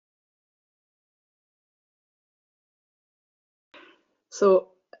So,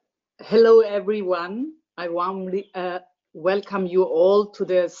 hello everyone. I warmly welcome you all to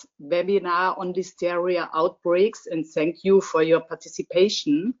this webinar on Listeria outbreaks and thank you for your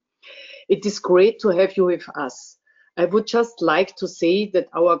participation. It is great to have you with us. I would just like to say that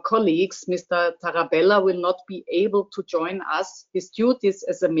our colleagues, Mr. Tarabella, will not be able to join us. His duties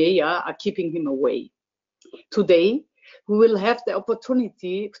as a mayor are keeping him away. Today, we will have the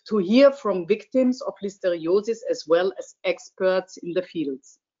opportunity to hear from victims of listeriosis as well as experts in the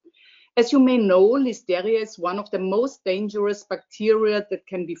fields. As you may know, Listeria is one of the most dangerous bacteria that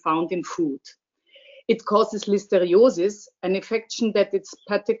can be found in food. It causes listeriosis, an infection that is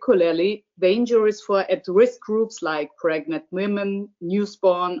particularly dangerous for at-risk groups like pregnant women,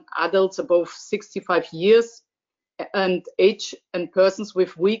 newborn, adults above 65 years and age, and persons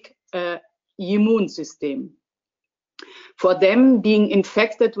with weak immune system. For them, being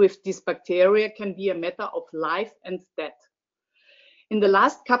infected with this bacteria can be a matter of life and death. In the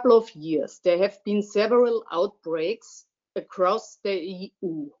last couple of years, there have been several outbreaks across the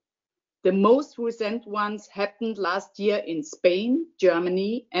EU. The most recent ones happened last year in Spain,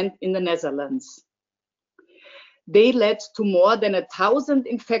 Germany, and in the Netherlands. They led to more than 1,000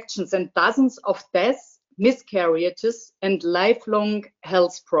 infections and dozens of deaths, miscarriages, and lifelong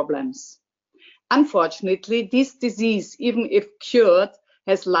health problems. Unfortunately, this disease, even if cured,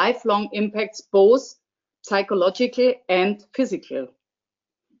 has lifelong impacts, both psychological and physical.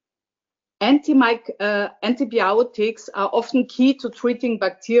 Antibiotics are often key to treating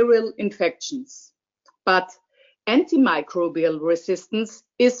bacterial infections, but antimicrobial resistance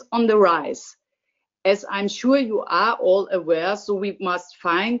is on the rise, as I'm sure you are all aware, so we must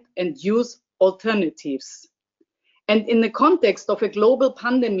find and use alternatives. And in the context of a global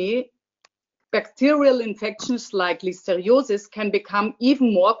pandemic, bacterial infections like listeriosis can become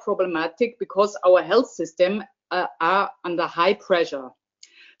even more problematic because our health system are under high pressure.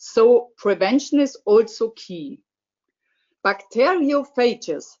 So prevention is also key.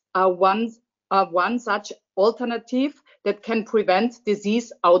 Bacteriophages are one such alternative that can prevent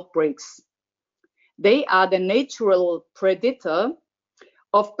disease outbreaks. They are the natural predator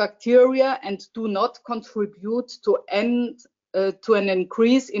of bacteria and do not contribute to an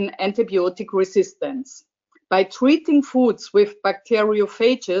increase in antibiotic resistance. By treating foods with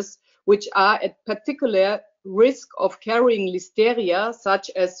bacteriophages, which are at particular risk of carrying listeria, such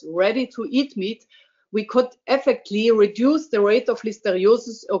as ready-to-eat meat, we could effectively reduce the rate of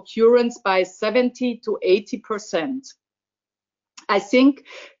listeriosis occurrence by 70 to 80%. I think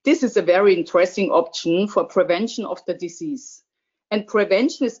this is a very interesting option for prevention of the disease. And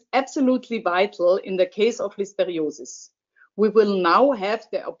prevention is absolutely vital in the case of listeriosis. We will now have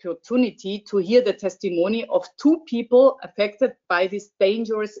the opportunity to hear the testimony of 2 people affected by this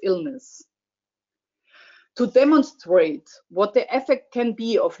dangerous illness. To demonstrate what the effect can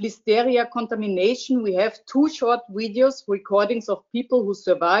be of listeria contamination, we have 2 short videos recordings of people who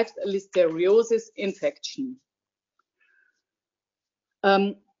survived a listeriosis infection.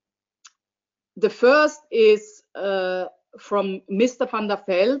 The first is from Mr. van der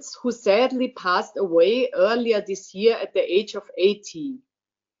Vels, who sadly passed away earlier this year at the age of 80.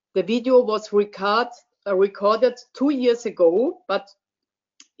 The video was recorded 2 years ago, but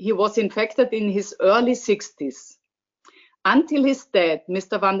he was infected in his early 60s. Until his death,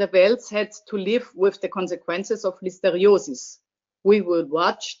 Mr. van der Vels had to live with the consequences of listeriosis. We will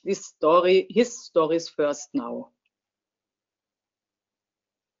watch his stories first now.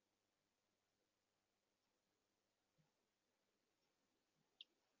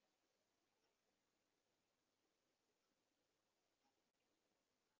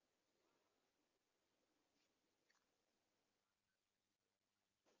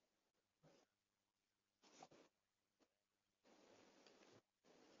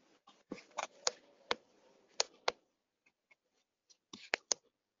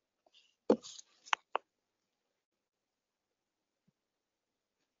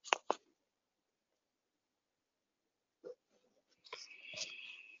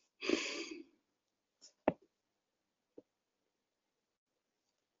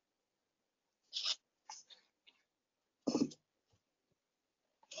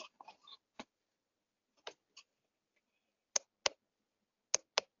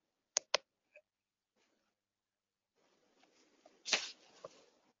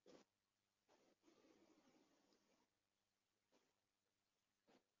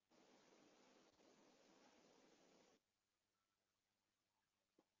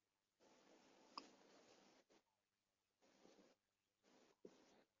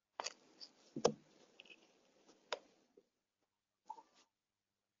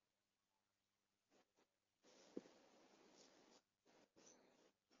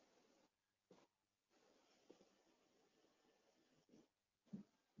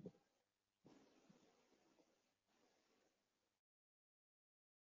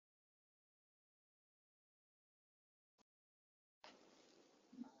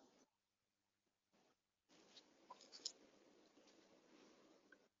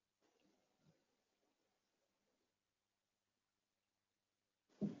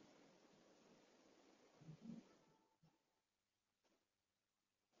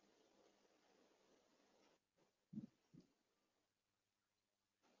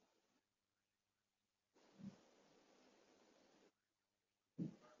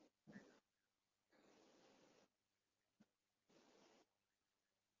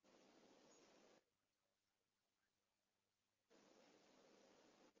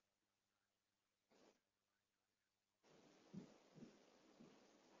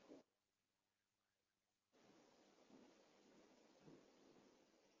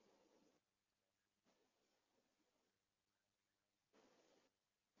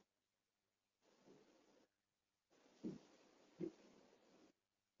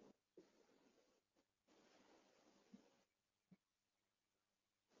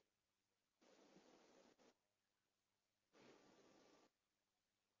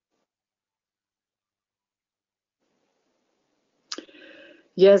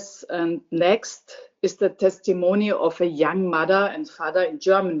 Yes, and next is the testimony of a young mother and father in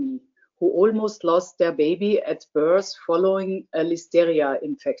Germany who almost lost their baby at birth following a listeria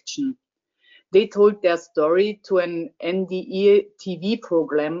infection. They told their story to an NDE TV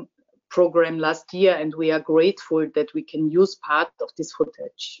program last year, and we are grateful that we can use part of this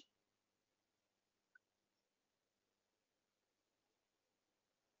footage.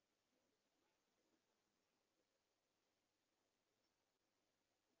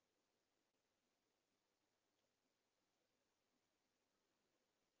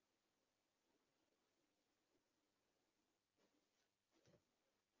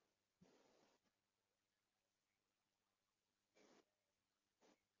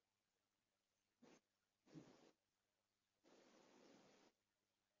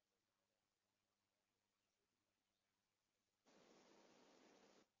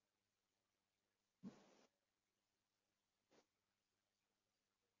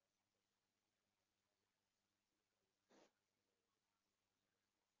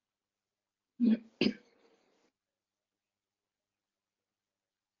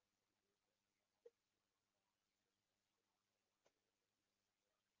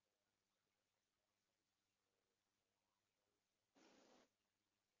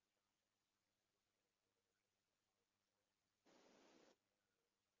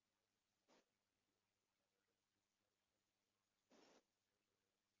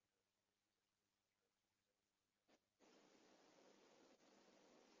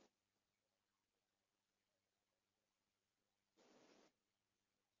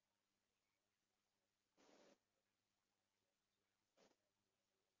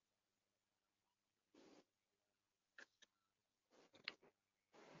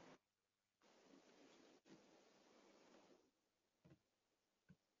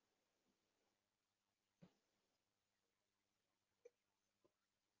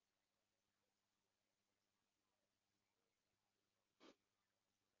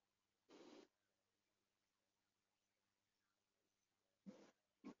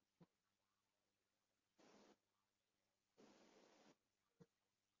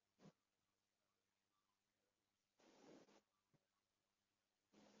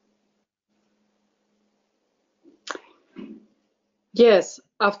 Yes,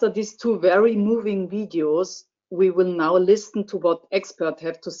 after these two very moving videos, we will now listen to what experts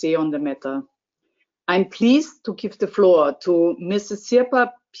have to say on the matter. I'm pleased to give the floor to Mrs.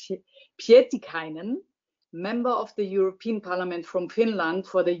 Sirpa Pietikäinen, member of the European Parliament from Finland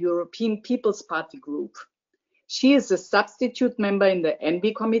for the European People's Party Group. She is a substitute member in the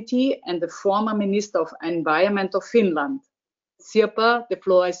ENVI committee and the former Minister of Environment of Finland. Sirpa, the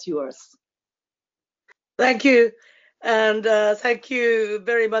floor is yours. Thank you. And thank you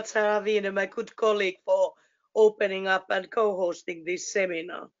very much, Sarah Wiener, my good colleague, for opening up and co-hosting this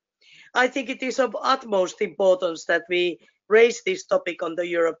seminar. I think it is of utmost importance that we raise this topic on the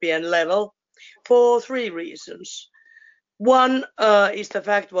European level for three reasons. One is the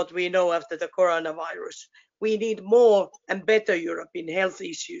fact what we know after the coronavirus. We need more and better European health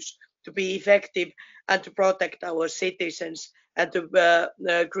issues to be effective and to protect our citizens and to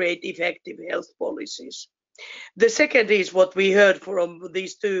create effective health policies. The second is what we heard from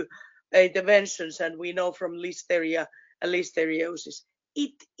these two interventions, and we know from Listeria and Listeriosis.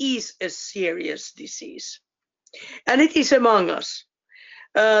 It is a serious disease, and it is among us.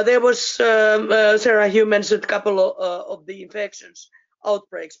 There was, Sarah, you mentioned a couple of the infections,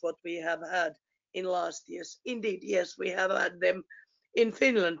 outbreaks, what we have had in last years. Indeed, yes, we have had them in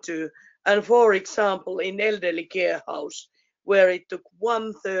Finland too. And for example, in elderly care house, where it took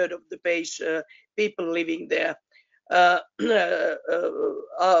 1/3 of the people living there to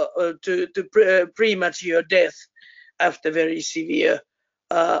premature death after very severe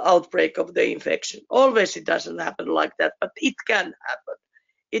outbreak of the infection. Always it doesn't happen like that, but it can happen.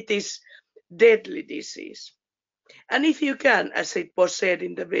 It is deadly disease. And if you can, as it was said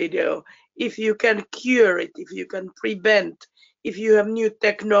in the video, if you can cure it, if you can prevent, if you have new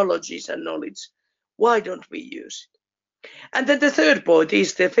technologies and knowledge, why don't we use it? And then the third point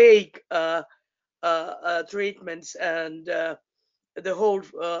is the fake treatments and the whole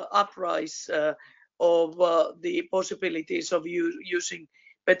uprise of the possibilities of using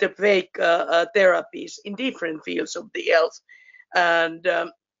better fake therapies in different fields of the health and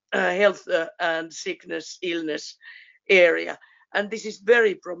and sickness, illness area. And this is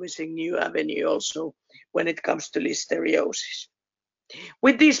very promising new avenue also when it comes to listeriosis.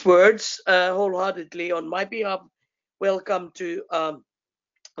 With these words, wholeheartedly on my behalf, welcome to our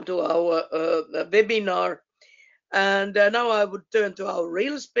webinar. And now I would turn to our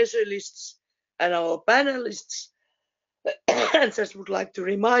real specialists and our panelists. I just would like to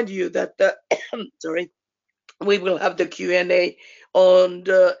remind you that sorry, we will have the Q&A on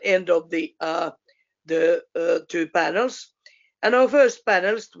the end of the two panels. And our first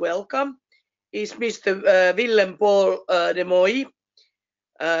panelist, welcome, is Mr. Willem Paul de Mooij.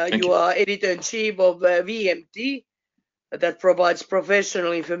 You are editor-in-chief of VMT, that provides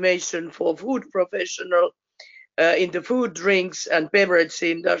professional information for food professionals in the food, drinks and beverage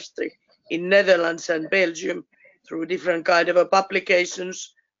industry in Netherlands and Belgium through different kind of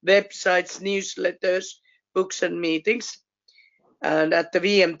publications, websites, newsletters, books and meetings. And at the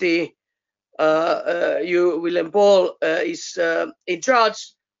VMT, Willem Paul, is in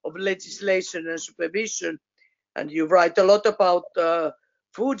charge of legislation and supervision, and you write a lot about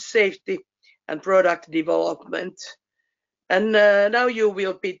food safety and product development. And now you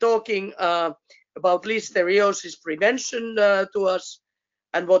will be talking about listeriosis prevention to us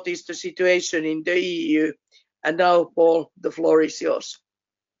and what is the situation in the EU. And now, Paul, the floor is yours.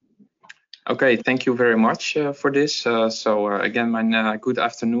 Okay, thank you very much for this. Again, good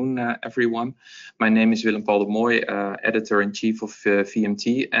afternoon, everyone. My name is Willem Paul de Mooij, editor-in-chief of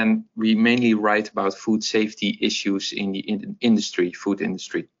VMT, and we mainly write about food safety issues in the food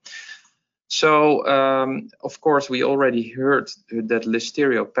industry. So, of course, we already heard that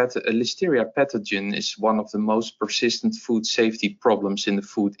Listeria pathogen is one of the most persistent food safety problems in the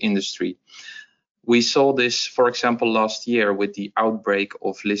food industry. We saw this, for example, last year with the outbreak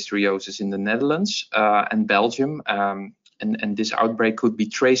of listeriosis in the Netherlands and Belgium. And this outbreak could be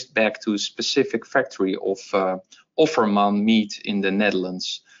traced back to a specific factory of Offerman meat in the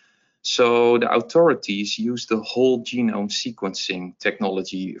Netherlands. So the authorities used the whole genome sequencing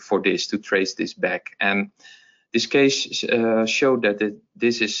technology for this to trace this back. And this case showed that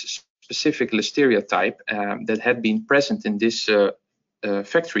this is specific Listeria type that had been present in this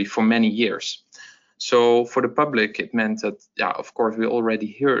factory for many years. So for the public, it meant that, yeah, of course, we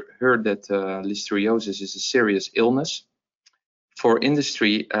already heard that listeriosis is a serious illness. For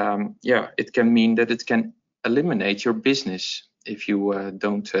industry, it can mean that it can eliminate your business if you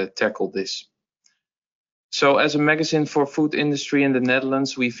don't tackle this. So as a magazine for food industry in the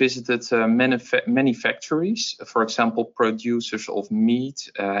Netherlands, we visited many factories, for example, producers of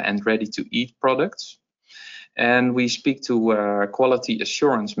meat and ready-to-eat products. And we speak to quality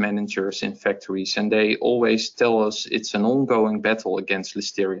assurance managers in factories, and they always tell us it's an ongoing battle against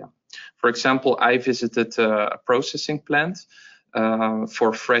Listeria. For example, I visited a processing plant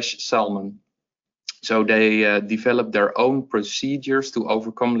for fresh salmon. So they developed their own procedures to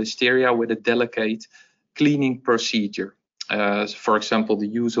overcome Listeria with a delicate cleaning procedure. For example, the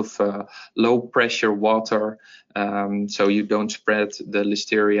use of low pressure water, so you don't spread the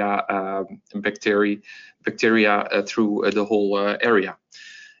Listeria bacteria through the whole area.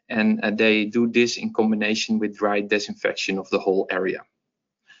 And they do this in combination with dry disinfection of the whole area.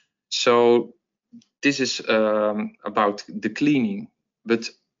 So this is about the cleaning, but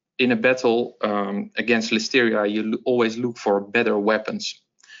in a battle against Listeria, you always look for better weapons.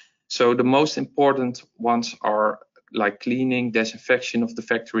 So the most important ones are like cleaning, disinfection of the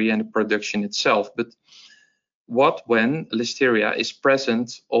factory and the production itself. But what when Listeria is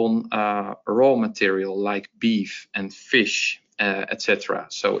present on raw material like beef and fish, etc.?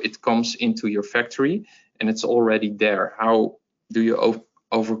 So it comes into your factory and it's already there. How do you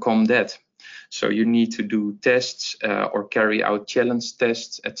overcome that? So you need to do tests or carry out challenge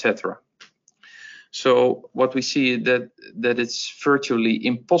tests, etc. So what we see is that it's virtually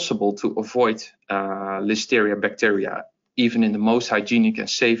impossible to avoid Listeria bacteria, even in the most hygienic and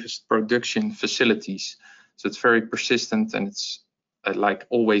safest production facilities. So it's very persistent and it's like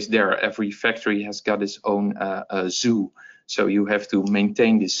always there. Every factory has got its own zoo. So you have to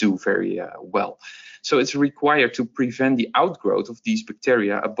maintain this zoo very well. So it's required to prevent the outgrowth of these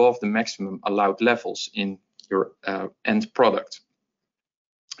bacteria above the maximum allowed levels in your end product.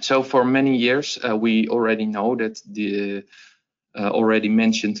 So for many years, we already know that the already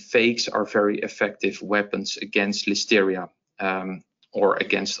mentioned fakes are very effective weapons against Listeria or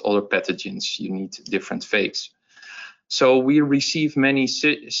against other pathogens. You need different fakes. So we receive many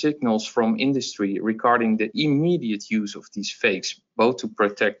signals from industry regarding the immediate use of these fakes, both to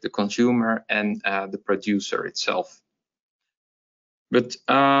protect the consumer and the producer itself. But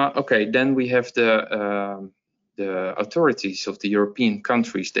okay, then we have the authorities of the European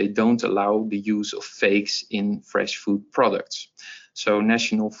countries. They don't allow the use of fakes in fresh food products. So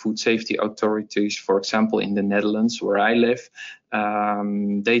national food safety authorities, for example, in the Netherlands, where I live,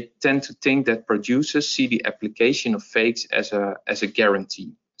 they tend to think that producers see the application of fakes as a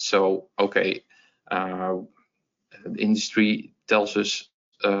guarantee. So, okay, the industry tells us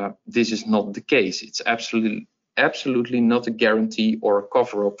this is not the case. It's absolutely absolutely not a guarantee or a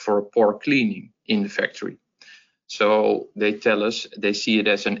cover-up for a poor cleaning in the factory. So they tell us they see it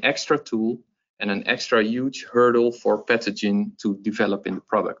as an extra tool and an extra huge hurdle for pathogen to develop in the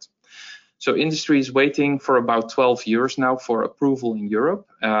product. So industry is waiting for about 12 years now for approval in Europe.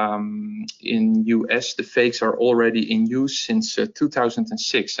 In US, the fakes are already in use since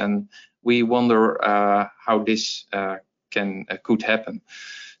 2006, and we wonder how this could happen.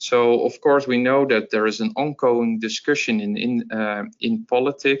 So of course we know that there is an ongoing discussion in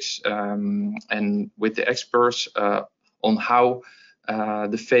politics and with the experts on how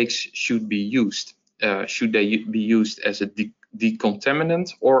the fakes should be used. Should they be used as a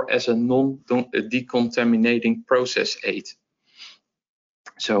decontaminant or as a non-decontaminating process aid?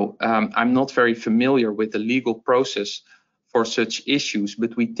 So I'm not very familiar with the legal process for such issues,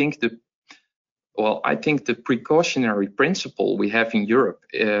 but we think I think the precautionary principle we have in Europe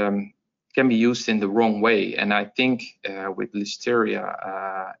can be used in the wrong way. And I think with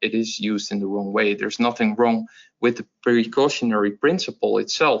Listeria, it is used in the wrong way. There's nothing wrong with the precautionary principle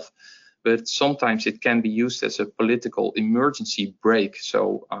itself, but sometimes it can be used as a political emergency brake.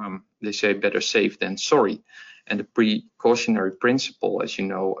 So they say better safe than sorry. And the precautionary principle, as you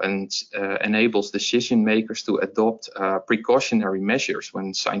know, enables decision makers to adopt precautionary measures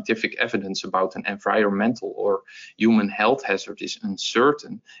when scientific evidence about an environmental or human health hazard is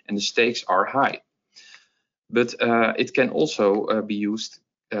uncertain and the stakes are high. But it can also be used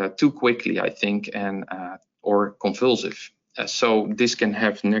too quickly, I think, and or convulsive. So this can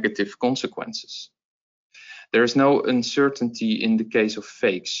have negative consequences. There is no uncertainty in the case of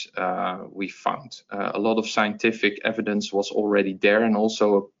fakes, we found. A lot of scientific evidence was already there and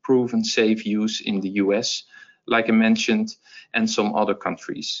also a proven safe use in the US, like I mentioned, and some other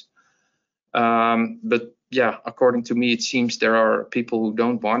countries. But yeah, according to me, it seems there are people who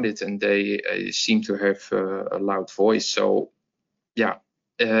don't want it and they seem to have a loud voice. So yeah,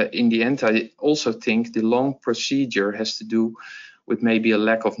 in the end, I also think the long procedure has to do with maybe a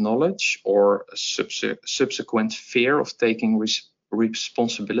lack of knowledge or a subsequent fear of taking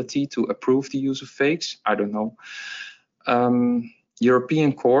responsibility to approve the use of fakes. I don't know.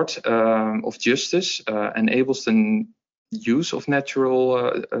 European Court of Justice enables the use of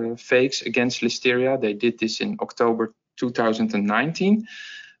natural fakes against Listeria. They did this in October 2019,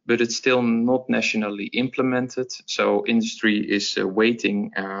 but it's still not nationally implemented. So industry is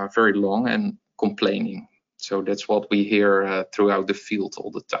waiting very long and complaining. So that's what we hear throughout the field all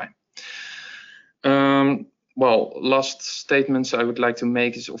the time. Well, last statements I would like to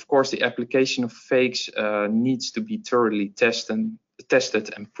make is, of course, the application of fakes needs to be thoroughly tested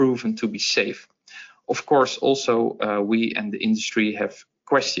and proven to be safe. Of course, also we and the industry have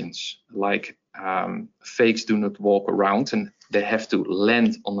questions like fakes do not walk around and they have to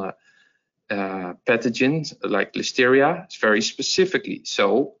land on a pathogen like Listeria very specifically.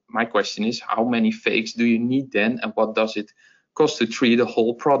 So my question is, how many fakes do you need then, and what does it cost to treat a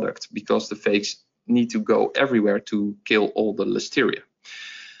whole product? Because the fakes need to go everywhere to kill all the Listeria.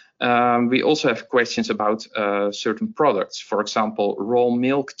 We also have questions about certain products. For example, raw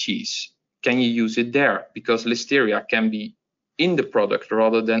milk cheese. Can you use it there? Because Listeria can be in the product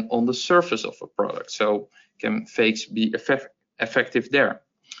rather than on the surface of a product. So can fakes be effective there?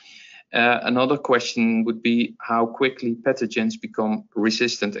 Another question would be how quickly pathogens become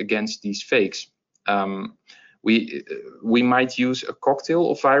resistant against these fakes. We might use a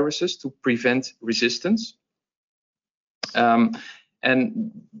cocktail of viruses to prevent resistance.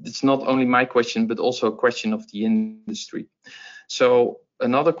 And it's not only my question, but also a question of the industry. So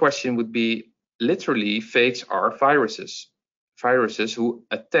another question would be, literally, fakes are viruses who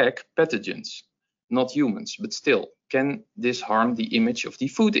attack pathogens, not humans, but still, can this harm the image of the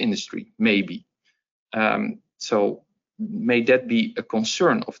food industry? Maybe. So may that be a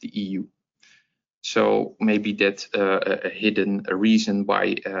concern of the EU? So maybe that's a hidden reason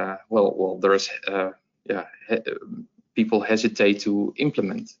why, there's people hesitate to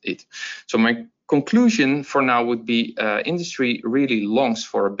implement it. So my conclusion for now would be industry really longs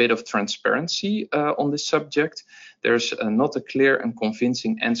for a bit of transparency on this subject. There's not a clear and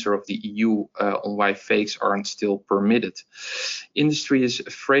convincing answer of the EU on why fakes aren't still permitted. Industry is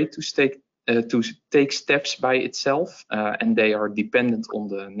afraid to take steps by itself, and they are dependent on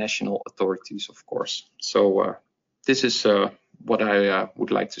the national authorities, of course. So this is what I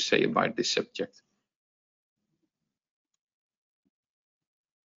would like to say about this subject.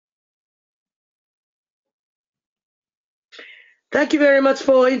 Thank you very much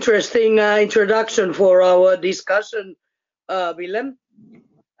for interesting introduction for our discussion, Willem.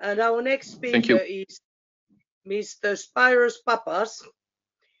 And our next speaker is Mr. Spyros Papas.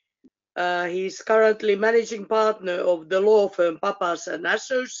 He's currently managing partner of the law firm Papas and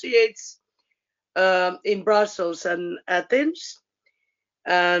Associates in Brussels and Athens,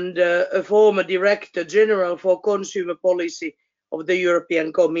 and a former Director General for Consumer Policy of the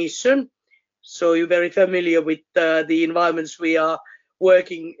European Commission. So you're very familiar with the environments we are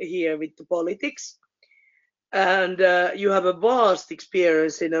working here with the politics. And you have a vast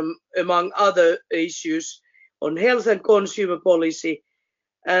experience in, among other issues, on health and consumer policy.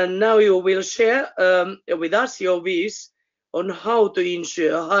 And now you will share with us your views on how to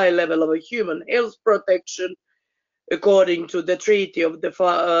ensure a high level of human health protection according to the Treaty of the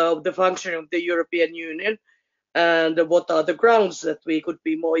Functioning of the European Union, and what are the grounds that we could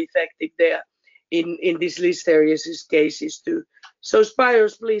be more effective there in these listeriosis cases too. So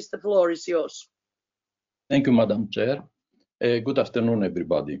Spiros, please, the floor is yours. Thank you, Madam Chair. Good afternoon,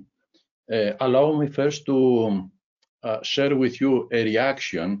 everybody. Allow me first to share with you a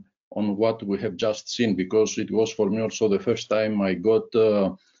reaction on what we have just seen, because it was for me also the first time I got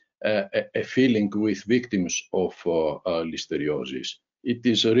a feeling with victims of listeriosis. It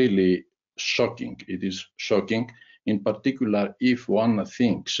is really shocking. It is shocking, in particular, if one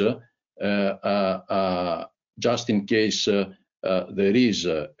thinks, just in case there is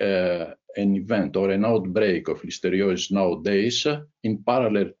an event or an outbreak of listeriosis nowadays, in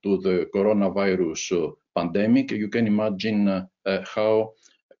parallel to the coronavirus pandemic, you can imagine how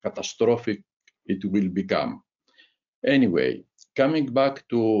catastrophic it will become. Anyway, coming back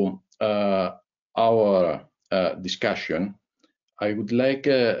to our discussion, I would like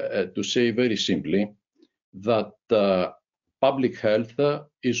to say very simply that public health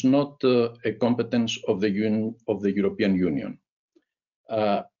is not a competence of the European Union,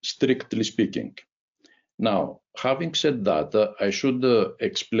 strictly speaking. Now, having said that, I should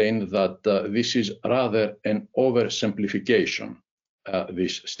explain that this is rather an oversimplification,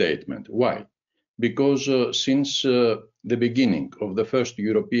 this statement. Why? Because since the beginning of the first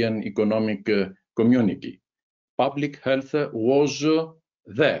European Economic Community, public health was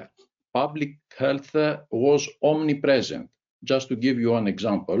there. Public health was omnipresent. Just to give you an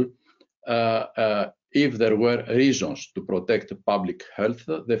example, if there were reasons to protect public health,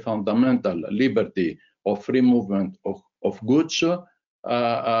 the fundamental liberty of free movement of goods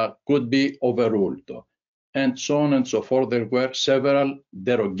could be overruled, and so on and so forth. There were several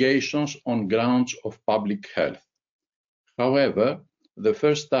derogations on grounds of public health. However, the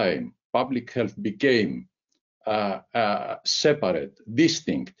first time public health became separate,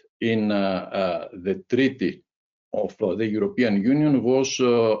 distinct in the Treaty of the European Union was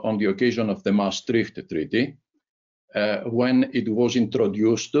on the occasion of the Maastricht Treaty, when it was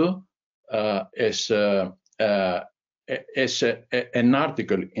introduced as an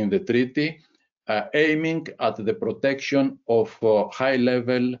article in the treaty aiming at the protection of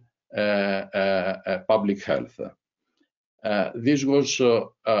high-level public health. This was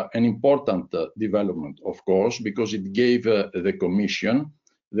an important development, of course, because it gave the Commission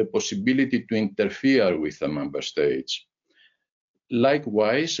the possibility to interfere with the member states.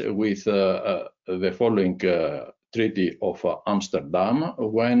 Likewise, with the following Treaty of Amsterdam,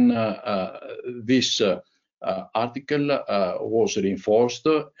 when this article was reinforced,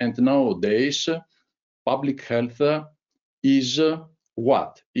 and nowadays public health is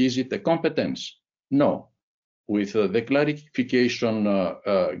what? Is it a competence? No. With the clarification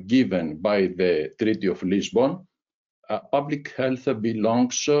given by the Treaty of Lisbon, public health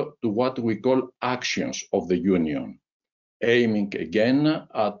belongs to what we call actions of the Union, aiming again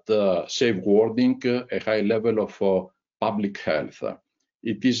at safeguarding a high level of public health.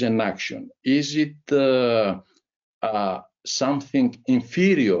 It is an action. Is it something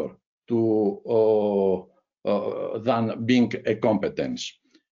inferior to than being a competence?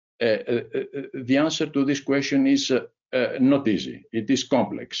 The answer to this question is not easy. It is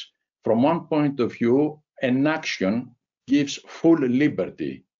complex. From one point of view, an action gives full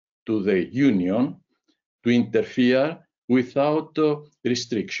liberty to the Union to interfere without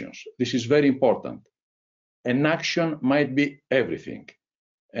restrictions. This is very important. An action might be everything,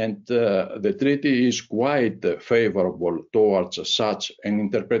 and the treaty is quite favorable towards such an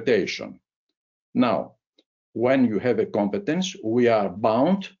interpretation. Now, when you have a competence, we are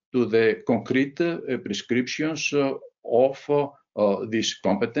bound to the concrete prescriptions of this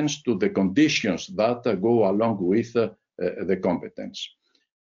competence, to the conditions that go along with the competence.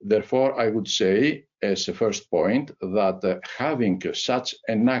 Therefore, I would say, as a first point, that having such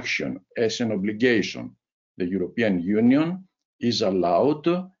an action as an obligation, the European Union is allowed,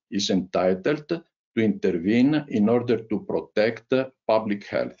 is entitled to intervene in order to protect public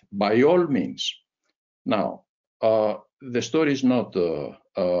health, by all means. Now, the story is not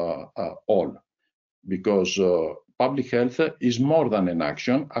all, because public health is more than an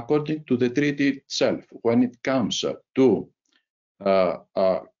action according to the treaty itself. When it comes to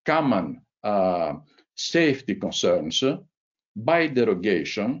common safety concerns, by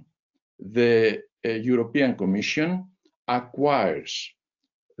derogation, the European Commission acquires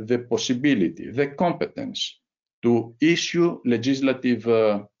the possibility, the competence to issue legislative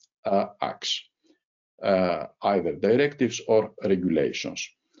acts, either directives or regulations.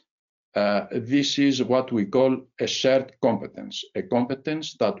 This is what we call a shared competence, a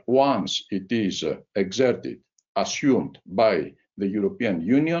competence that once it is exerted, assumed by the European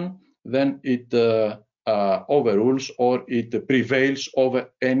Union, then it overrules or it prevails over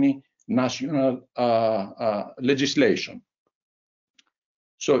any national legislation.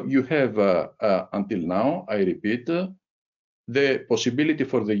 So you have, until now, I repeat, the possibility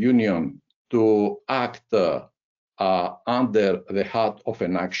for the Union to act under the hat of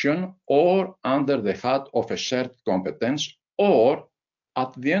an action or under the hat of a shared competence, or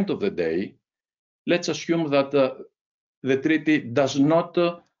at the end of the day, let's assume that the treaty does not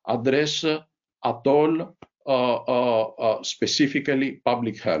address at all specifically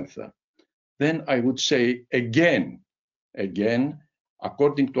public health. Then I would say again,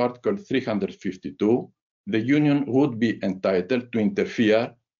 according to Article 352, the Union would be entitled to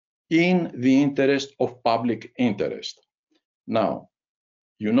interfere in the interest of public interest. Now,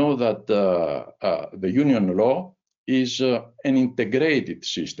 you know that the Union law is an integrated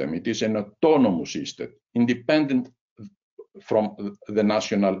system. It is an autonomous system, independent from the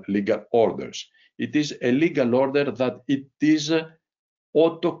national legal orders. It is a legal order that it is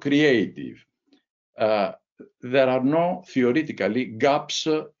auto-creative. There are no theoretically gaps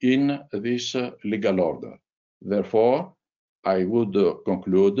in this legal order. Therefore, I would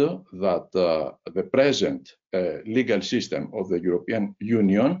conclude that the present legal system of the European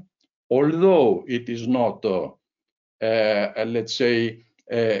Union, although it is not, let's say,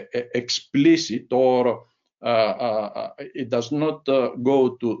 explicit or it does not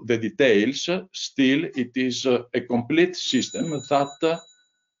go to the details, still it is a complete system that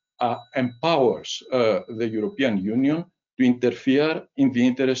empowers the European Union to interfere in the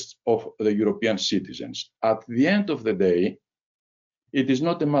interests of the European citizens. At the end of the day, it is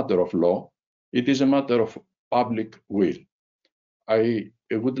not a matter of law, it is a matter of public will. I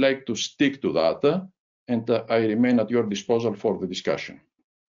would like to stick to that, and I remain at your disposal for the discussion.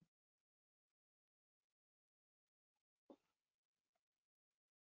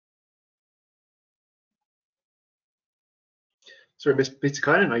 Sorry, Ms.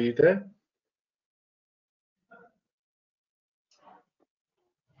 Pietikäinen, are you there?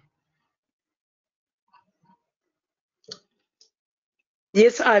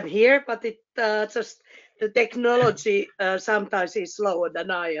 Yes, I'm here, but it just the technology sometimes is slower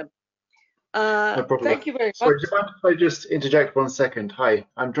than I am. No problem. Thank you very much. Sorry, do you mind if I just interject 1 second? Hi,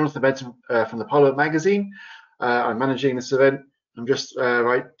 I'm Jonathan Benton from the Parliament magazine. I'm managing this event. I'm just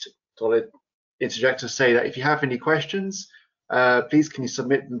to interject to say that if you have any questions, please can you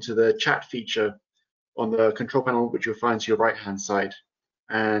submit them to the chat feature on the control panel, which you'll find to your right-hand side.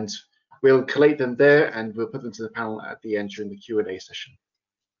 And we'll collate them there and we'll put them to the panel at the end during the Q&A session.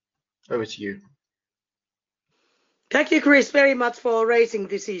 Over to you. Thank you, Chris, very much for raising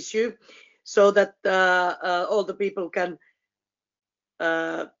this issue so that all the people can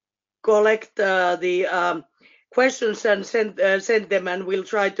collect the questions and send them, and we'll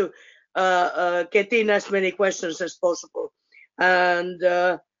try to get in as many questions as possible. And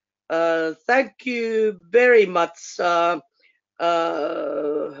thank you very much,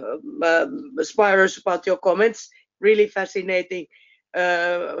 Spiros, about your comments. Really fascinating.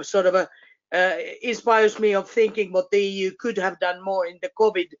 Sort of inspires me of thinking what the EU could have done more in the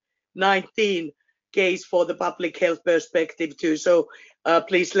COVID-19 case for the public health perspective too. So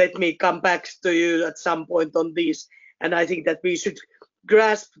please let me come back to you at some point on this. And I think that we should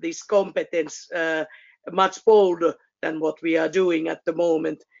grasp this competence much bolder than what we are doing at the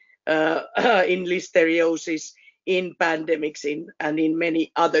moment in listeriosis, in pandemics, and in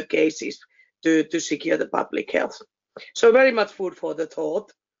many other cases to secure the public health. So very much food for the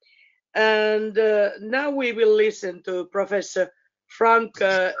thought. And now we will listen to Professor Frank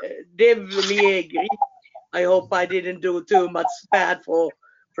Devliegri. I hope I didn't do too much bad for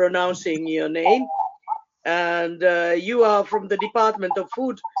pronouncing your name. And you are from the Department of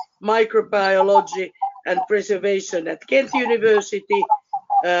Food, Microbiology and Preservation at Ghent University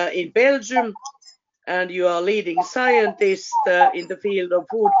in Belgium. And you are leading scientist in the field of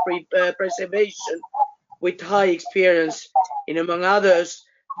food preservation with high experience in, among others,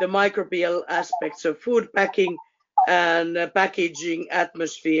 the microbial aspects of food packing and packaging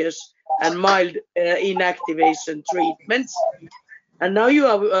atmospheres and mild inactivation treatments. And now you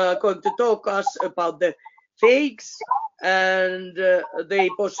are going to talk us about the fakes and the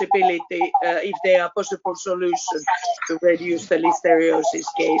possibility, if there are possible solutions to reduce the listeriosis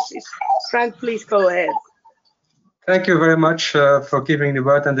cases. Frank, please go ahead. Thank you very much for giving the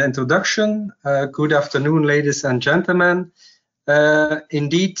word and the introduction. Good afternoon, ladies and gentlemen.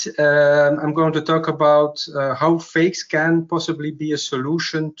 Indeed, I'm going to talk about how fakes can possibly be a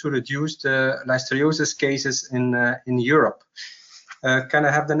solution to reduce the listeriosis cases in Europe. Can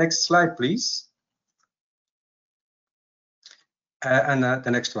I have the next slide, please? And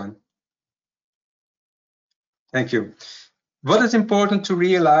the next one. Thank you. What is important to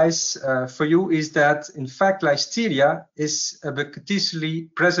realize for you is that, in fact, listeria is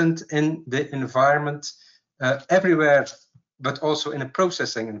ubiquitously present in the environment everywhere, but also in a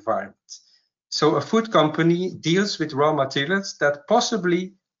processing environment. So a food company deals with raw materials that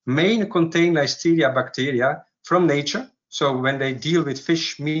possibly may contain listeria bacteria from nature. So when they deal with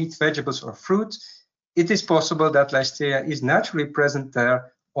fish, meat, vegetables, or fruit, it is possible that listeria is naturally present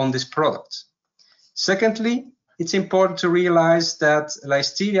there on this product. Secondly, it's important to realize that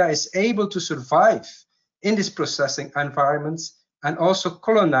listeria is able to survive in these processing environments and also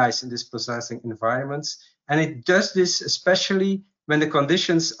colonize in these processing environments. And it does this especially when the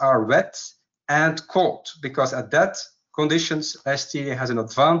conditions are wet and cold, because at that conditions, listeria has an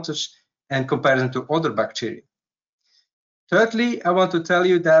advantage in comparison to other bacteria. Thirdly, I want to tell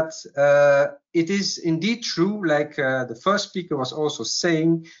you that it is indeed true, like the first speaker was also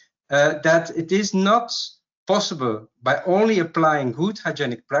saying, that it is not possible by only applying good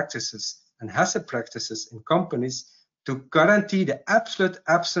hygienic practices and HACCP practices in companies to guarantee the absolute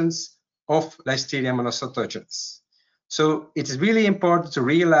absence of Listeria monocytogenes. So it is really important to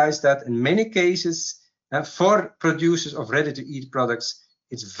realize that in many cases, for producers of ready-to-eat products,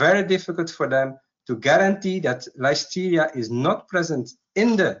 it's very difficult for them to guarantee that Listeria is not present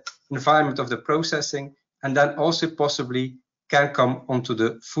in the environment of the processing and then also possibly can come onto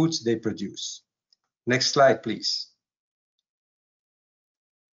the foods they produce. Next slide, please.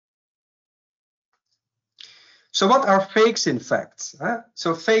 So what are fakes, in fact?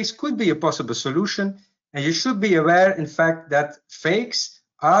 So fakes could be a possible solution, and you should be aware, in fact, that fakes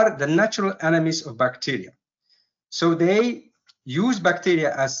are the natural enemies of bacteria. So they use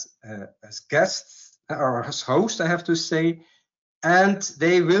bacteria as guests or as hosts, I have to say, and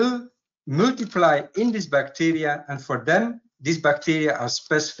they will multiply in this bacteria, and for them, these bacteria are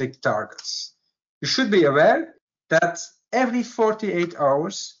specific targets. You should be aware that every 48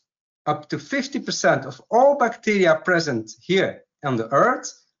 hours, up to 50% of all bacteria present here on the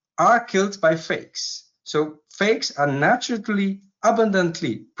Earth are killed by fakes. So fakes are naturally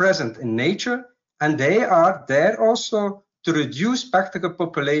abundantly present in nature, and they are there also to reduce bacterial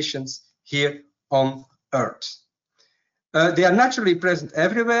populations here on Earth. They are naturally present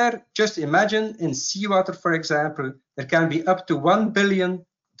everywhere. Just imagine in seawater, for example, there can be up to 1 billion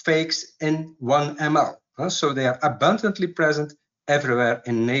fakes in 1 ml. So they are abundantly present everywhere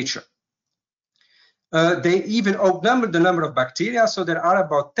in nature. They even outnumber the number of bacteria, so there are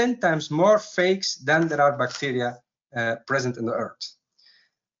about 10 times more fakes than there are bacteria present in the Earth.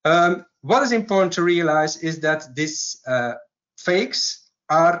 What is important to realize is that these fakes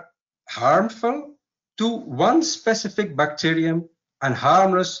are harmful to one specific bacterium and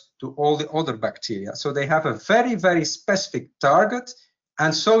harmless to all the other bacteria. So they have a very, very specific target,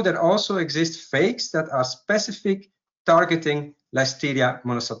 and so there also exist fakes that are specific targeting Listeria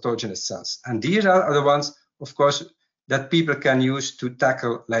monocytogenes cells. And these are the ones, of course, that people can use to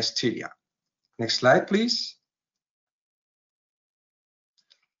tackle Listeria. Next slide, please.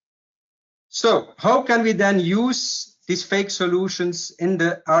 So how can we then use these fake solutions in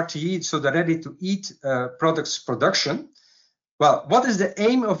the RTE, so the ready-to-eat products production? Well, what is the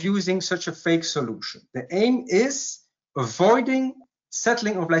aim of using such a fake solution? The aim is avoiding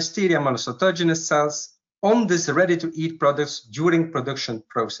settling of Listeria monocytogenes cells on these ready-to-eat products during production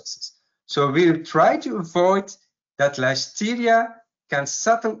processes. So we'll try to avoid that Listeria can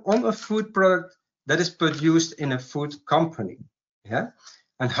settle on a food product that is produced in a food company. Yeah?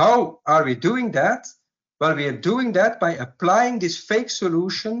 And how are we doing that? Well, we are doing that by applying this fake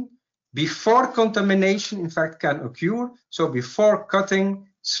solution before contamination, in fact, can occur. So before cutting,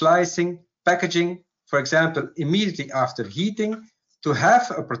 slicing, packaging, for example, immediately after heating, to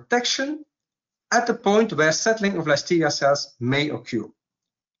have a protection at the point where settling of Listeria cells may occur.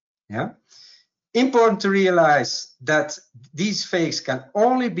 Yeah? Important to realize that these fakes can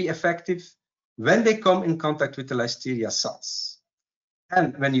only be effective when they come in contact with the Listeria cells.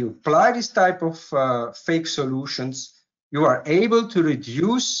 And when you apply this type of fake solutions, you are able to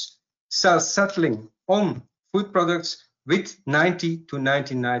reduce cell settling on food products with 90 to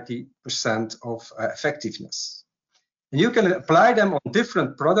 90% of effectiveness. And you can apply them on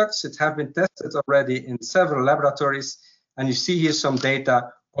different products. It have been tested already in several laboratories. And you see here some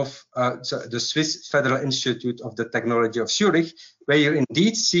data of the Swiss Federal Institute of the Technology of Zurich, where you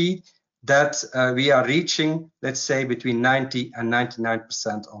indeed see that we are reaching, let's say, between 90 and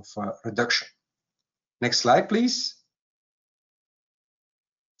 99% of reduction. Next slide, please.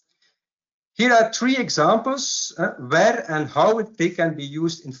 Here are 3 examples where and how they can be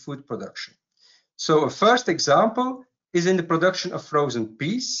used in food production. So a first example is in the production of frozen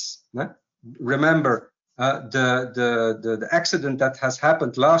peas. Remember the accident that has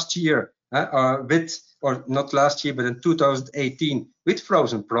happened last year or not last year, but in 2018 with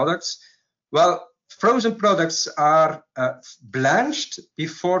frozen products. Well, frozen products are blanched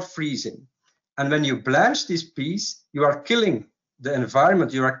before freezing. And when you blanch these peas, you are killing the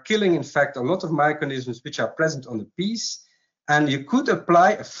environment. You are killing, in fact, a lot of microorganisms which are present on the peas. And you could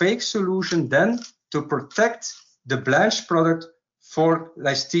apply a fake solution then to protect the blanched product for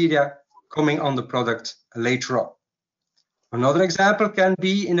Listeria coming on the product later on. Another example can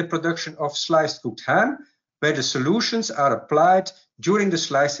be in the production of sliced cooked ham, where the solutions are applied during the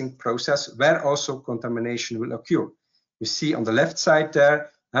slicing process, where also contamination will occur. You see on the left side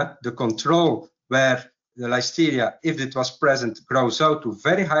there, the control where the Listeria, if it was present, grows out to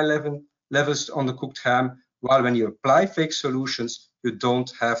very high levels on the cooked ham, while when you apply fake solutions, you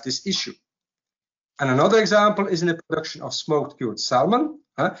don't have this issue. And another example is in the production of smoked cured salmon,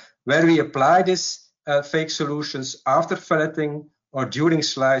 where we apply this fake solutions after filleting or during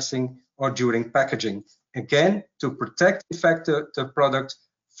slicing or during packaging. Again, to protect, in fact, the product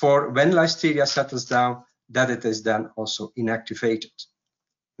for when Listeria settles down, that it is then also inactivated.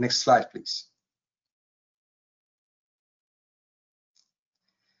 Next slide, please.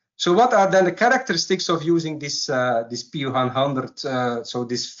 So what are then the characteristics of using this P100, so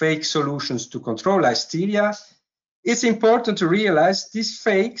these fake solutions to control Listeria? It's important to realize these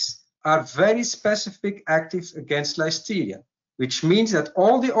fakes are very specific active against Listeria, which means that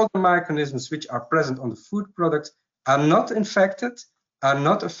all the other microorganisms which are present on the food product are not infected, are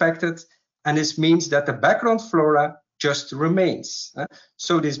not affected, and this means that the background flora just remains.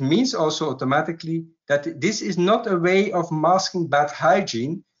 So this means also automatically that this is not a way of masking bad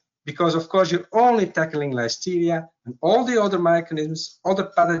hygiene, because of course you're only tackling Listeria, and all the other microorganisms,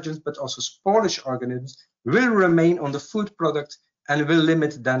 other pathogens, but also sporish organisms will remain on the food product and will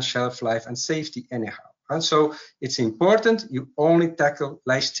limit then shelf life and safety anyhow. And so it's important you only tackle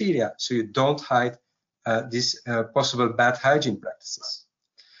Listeria, so you don't hide these possible bad hygiene practices.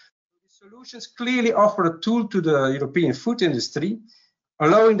 The solutions clearly offer a tool to the European food industry,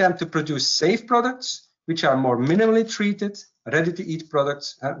 allowing them to produce safe products, which are more minimally treated, ready-to-eat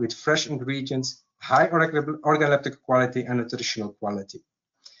products with fresh ingredients, high organoleptic quality and nutritional quality.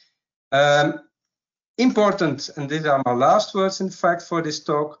 Important, and these are my last words, in fact, for this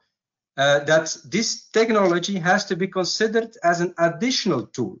talk, that this technology has to be considered as an additional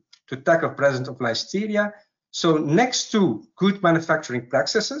tool to tackle presence of Listeria. So next to good manufacturing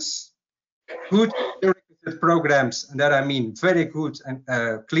practices, good programs, and that I mean very good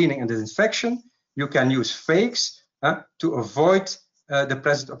cleaning and disinfection, you can use fakes to avoid the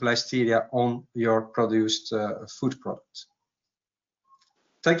presence of Listeria on your produced food products.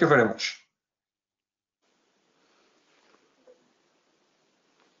 Thank you very much.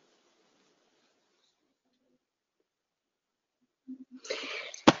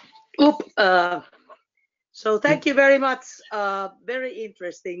 So thank you very much. Very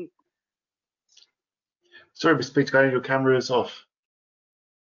interesting. Sorry, Mr. Pietikäinen, your camera is off.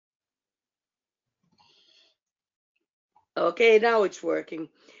 Okay, now it's working.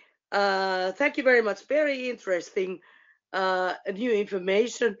 Thank you very much. Very interesting new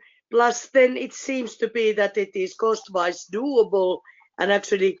information. Plus, then it seems to be that it is cost-wise doable and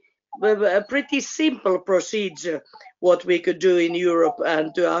actually a pretty simple procedure what we could do in Europe,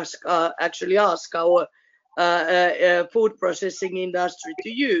 and to actually ask our food processing industry to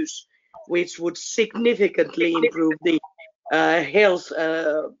use, which would significantly improve the health,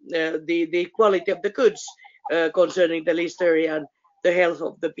 the quality of the goods concerning the Listeria and the health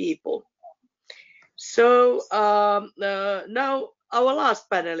of the people. So now our last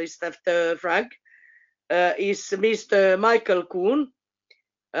panelist after Frank is Mr. Michael Kuhn.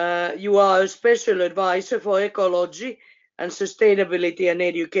 You are a special advisor for ecology and sustainability and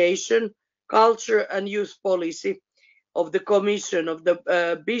education, culture and youth policy of the Commission of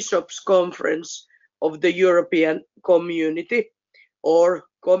the Bishops' Conference of the European Community, or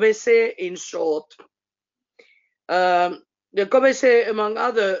COMECE in short. The COMECE, among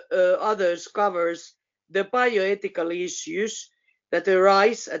others, covers the bioethical issues that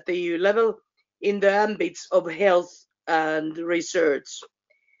arise at the EU level in the ambits of health and research.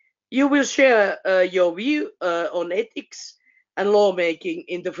 You will share your view on ethics and lawmaking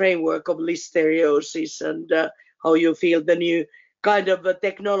in the framework of listeriosis and how you feel the new kind of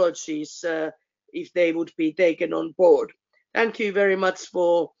technologies, if they would be taken on board. Thank you very much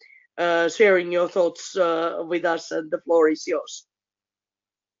for sharing your thoughts with us, and the floor is yours.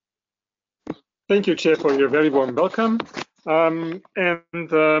 Thank you, Chair, for your very warm welcome. I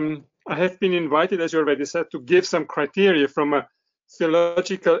have been invited, as you already said, to give some criteria from a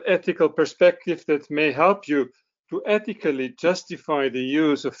theological, ethical perspective that may help you to ethically justify the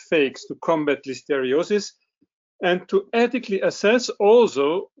use of fakes to combat listeriosis, and to ethically assess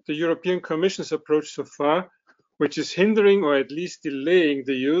also the European Commission's approach so far, which is hindering or at least delaying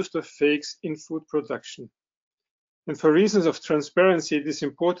the use of fakes in food production. And for reasons of transparency, it is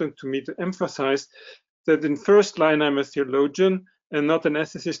important to me to emphasize that in first line, I'm a theologian and not an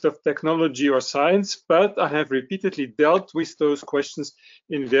ethicist of technology or science, but I have repeatedly dealt with those questions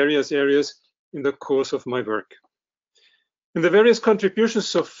in various areas in the course of my work. In the various contributions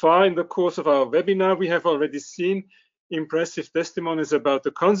so far in the course of our webinar, we have already seen impressive testimonies about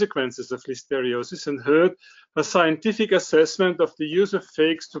the consequences of listeriosis and heard a scientific assessment of the use of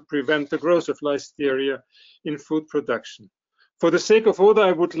fakes to prevent the growth of listeria in food production. For the sake of order,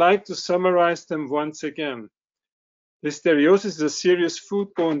 I would like to summarize them once again. Listeriosis is a serious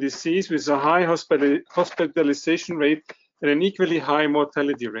foodborne disease with a high hospitalization rate and an equally high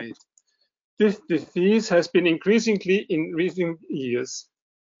mortality rate. This disease has been increasingly in recent years.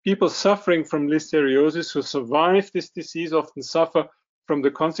 People suffering from listeriosis who survive this disease often suffer from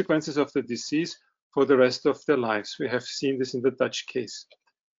the consequences of the disease for the rest of their lives. We have seen this in the Dutch case.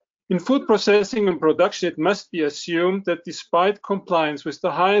 In food processing and production, it must be assumed that despite compliance with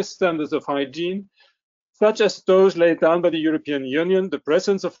the highest standards of hygiene, such as those laid down by the European Union, the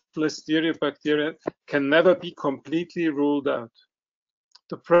presence of Listeria bacteria can never be completely ruled out.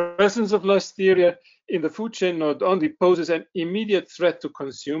 The presence of Listeria in the food chain not only poses an immediate threat to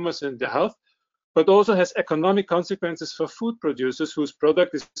consumers and their health, but also has economic consequences for food producers whose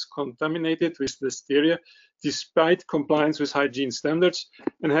product is contaminated with Listeria despite compliance with hygiene standards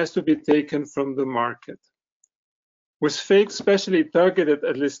and has to be taken from the market. With fakes specially targeted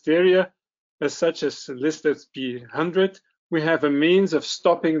at Listeria, as such as listed P100, we have a means of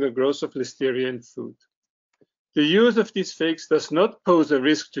stopping the growth of Listeria in food. The use of these fakes does not pose a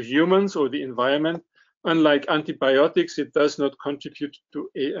risk to humans or the environment. Unlike antibiotics, it does not contribute to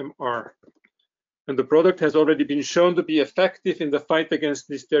AMR. And the product has already been shown to be effective in the fight against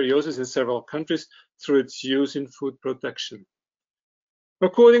listeriosis in several countries through its use in food production.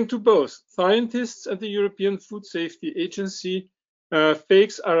 According to both scientists and the European Food Safety Agency,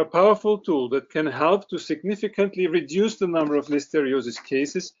 fakes are a powerful tool that can help to significantly reduce the number of listeriosis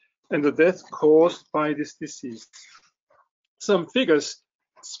cases and the death caused by this disease. Some figures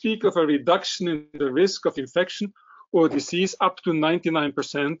speak of a reduction in the risk of infection or disease up to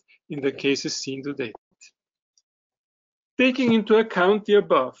 99% in the cases seen to date. Taking into account the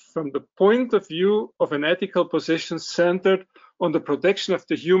above, from the point of view of an ethical position centered on the protection of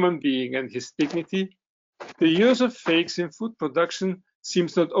the human being and his dignity, the use of fakes in food production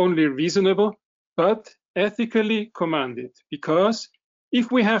seems not only reasonable, but ethically commanded, because if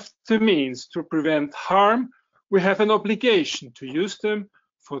we have the means to prevent harm, we have an obligation to use them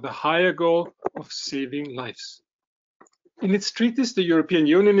for the higher goal of saving lives. In its treatise, the European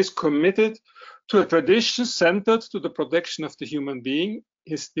Union is committed to a tradition centered to the protection of the human being,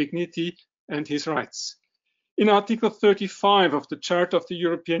 his dignity, and his rights. In Article 35 of the Charter of the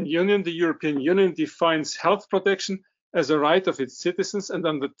European Union defines health protection as a right of its citizens and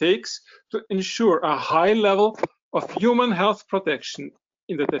undertakes to ensure a high level of human health protection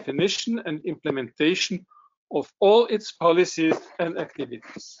in the definition and implementation of all its policies and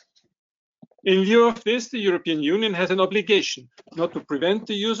activities. In view of this, the European Union has an obligation not to prevent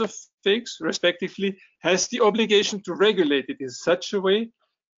the use of fakes, respectively, has the obligation to regulate it in such a way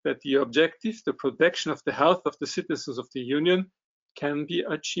that the objective, the protection of the health of the citizens of the Union, can be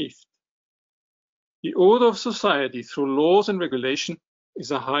achieved. The order of society through laws and regulation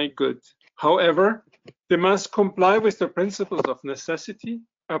is a high good. However, they must comply with the principles of necessity,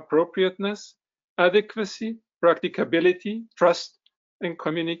 appropriateness, adequacy, practicability, trust, and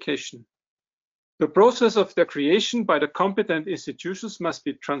communication. The process of their creation by the competent institutions must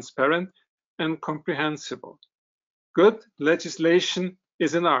be transparent and comprehensible. Good legislation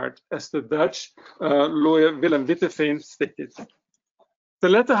is an art, as the Dutch lawyer Willem Witteveen stated. The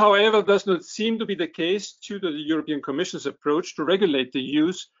latter, however, does not seem to be the case due to the European Commission's approach to regulate the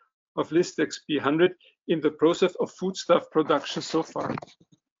use of Listex P100 in the process of foodstuff production so far.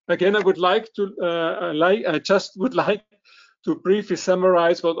 Again, I just would like to briefly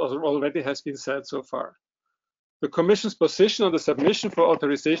summarize what already has been said so far. The Commission's position on the submission for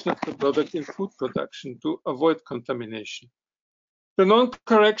authorization of the product in food production to avoid contamination. The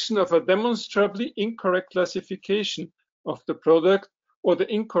non-correction of a demonstrably incorrect classification of the product or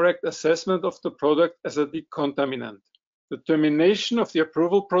the incorrect assessment of the product as a decontaminant. The termination of the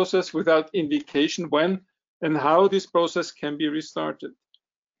approval process without indication when and how this process can be restarted.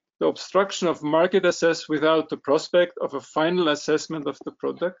 The obstruction of market access without the prospect of a final assessment of the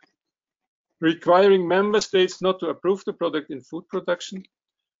product. Requiring member states not to approve the product in food production,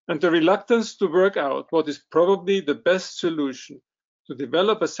 and the reluctance to work out what is probably the best solution to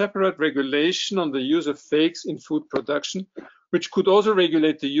develop a separate regulation on the use of fakes in food production, which could also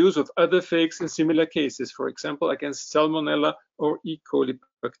regulate the use of other fakes in similar cases, for example, against Salmonella or E. coli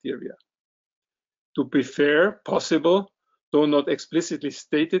bacteria. To be fair, possible, though not explicitly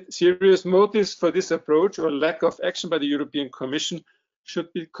stated, serious motives for this approach or lack of action by the European Commission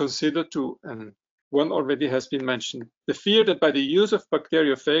should be considered too, and one already has been mentioned. The fear that by the use of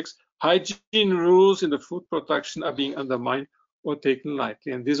bacteriophages, hygiene rules in the food production are being undermined or taken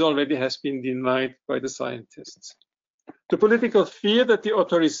lightly, and this already has been denied by the scientists. The political fear that the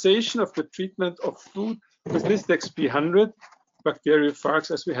authorization of the treatment of food with Listex P100,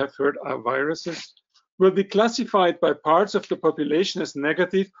 bacteriophages, as we have heard, are viruses, will be classified by parts of the population as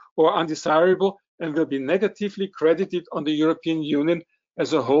negative or undesirable and will be negatively credited on the European Union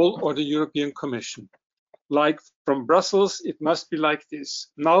as a whole or the European Commission. Like from Brussels, it must be like this.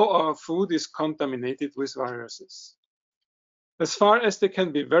 Now our food is contaminated with viruses. As far as they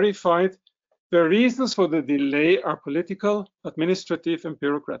can be verified, the reasons for the delay are political, administrative, and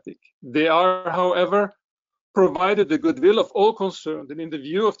bureaucratic. They are, however, provided the goodwill of all concerned and in the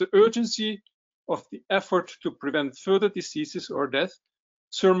view of the urgency of the effort to prevent further diseases or death,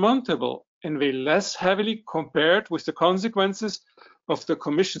 surmountable and weigh less heavily compared with the consequences of the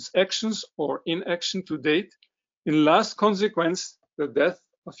Commission's actions or inaction to date, in last consequence, the death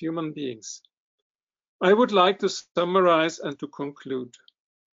of human beings. I would like to summarize and to conclude.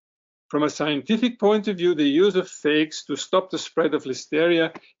 From a scientific point of view, the use of fakes to stop the spread of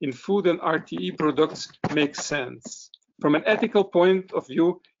Listeria in food and RTE products makes sense. From an ethical point of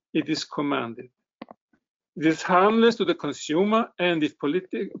view, it is commanded. It is harmless to the consumer, and if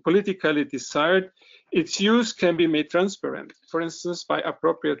politically desired, its use can be made transparent, for instance, by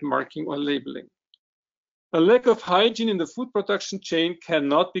appropriate marking or labeling. A lack of hygiene in the food production chain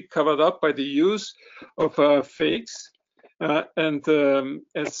cannot be covered up by the use of fakes, as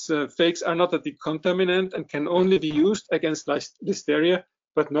fakes are not a decontaminant and can only be used against Listeria,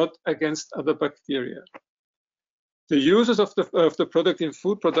 but not against other bacteria. The users of the product in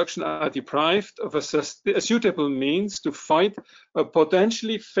food production are deprived of a suitable means to fight a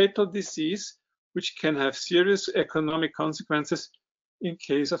potentially fatal disease, which can have serious economic consequences in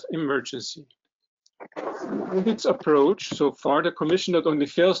case of emergency. With its approach, so far, the Commission not only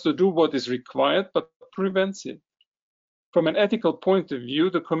fails to do what is required, but prevents it. From an ethical point of view,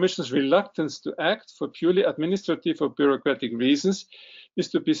 the Commission's reluctance to act for purely administrative or bureaucratic reasons is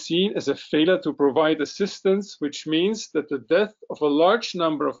to be seen as a failure to provide assistance, which means that the death of a large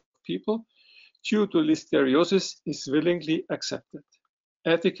number of people due to Listeriosis is willingly accepted.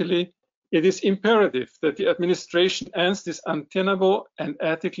 Ethically, it is imperative that the administration ends this untenable and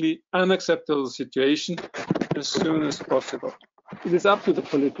ethically unacceptable situation as soon as possible. It is up to the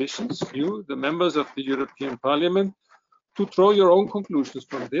politicians, you, the members of the European Parliament, to draw your own conclusions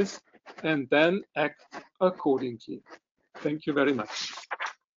from this and then act accordingly. Thank you very much.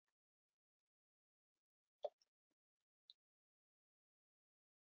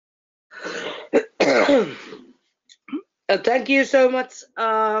 Thank you so much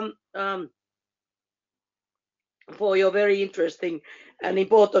for your very interesting and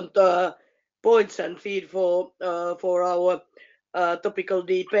important points and feed for our topical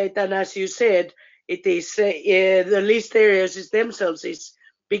debate. And as you said, it is the Listeriosis themselves is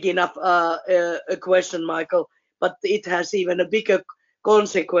big enough a question, Michael, but it has even a bigger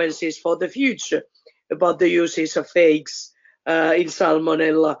consequences for the future about the uses of fakes in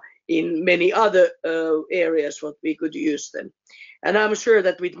Salmonella, in many other areas what we could use them. And I'm sure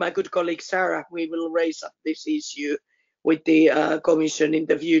that with my good colleague Sarah, we will raise up this issue with the Commission in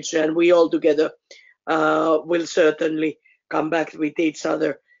the future, and we all together will certainly come back with each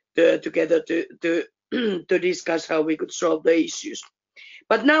other together to discuss how we could solve the issues.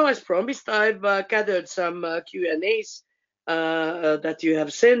 But now, as promised, I've gathered some Q&As that you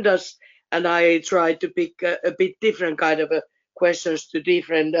have sent us, and I tried to pick a bit different kind of questions to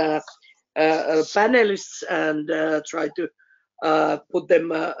different panelists and try to put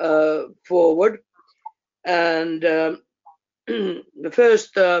them forward. And the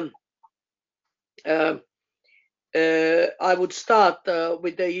first, I would start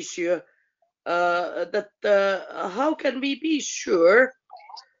with the issue that how can we be sure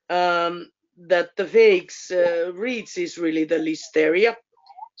that the fakes reaches really the Listeria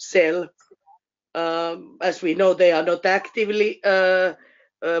cell? As we know, they are not actively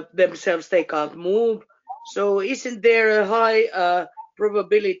themselves, they can't move. So isn't there a high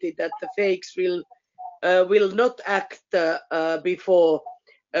probability that the fakes will not act before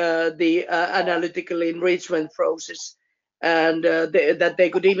the analytical enrichment process, and that they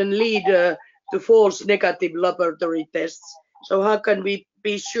could even lead to false negative laboratory tests? So how can we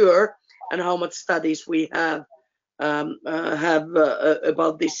be sure, and how much studies we have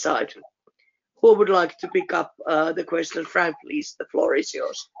about this side? Who would like to pick up the question? Frank, please, the floor is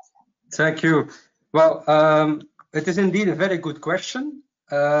yours. Thank you. Well, it is indeed a very good question.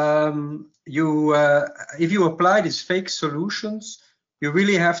 If you apply these fake solutions, you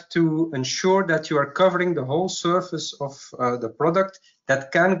really have to ensure that you are covering the whole surface of the product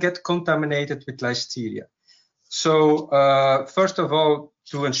that can get contaminated with Listeria. So first of all,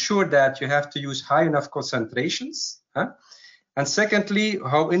 to ensure that, you have to use high enough concentrations. And secondly,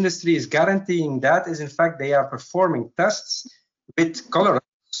 how industry is guaranteeing that is, in fact, they are performing tests with colorants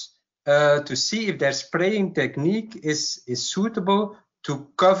to see if their spraying technique is suitable to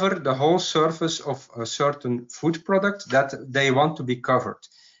cover the whole surface of a certain food product that they want to be covered.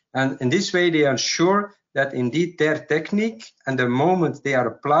 And in this way, they ensure that indeed their technique and the moment they are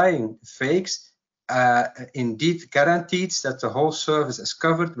applying fakes indeed guarantees that the whole surface is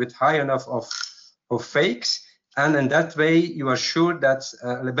covered with high enough of fakes. And in that way, you are sure that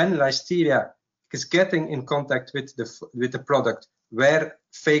when Listeria is getting in contact with the product where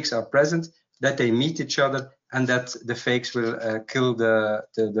fakes are present, that they meet each other and that the fakes will kill the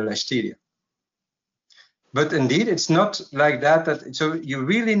Listeria. But indeed, it's not like that. So you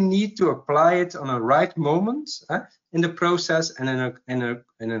really need to apply it on a right moment in the process and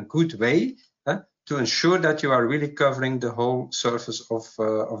in a good way to ensure that you are really covering the whole surface of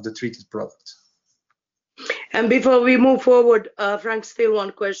the treated product. And before we move forward, Frank, still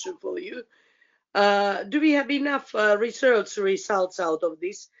one question for you. Do we have enough research results out of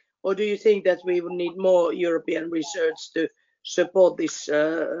this, or do you think that we will need more European research to support this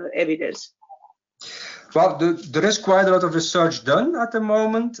evidence? Well, there is quite a lot of research done at the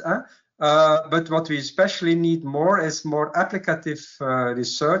moment, but what we especially need more is more applicative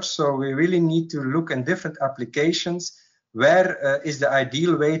research. So we really need to look in different applications. Where is the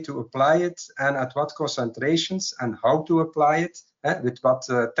ideal way to apply it, and at what concentrations, and how to apply it, with what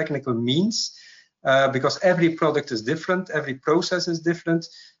technical means, because every product is different, every process is different.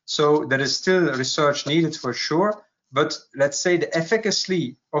 So there is still research needed for sure, but let's say the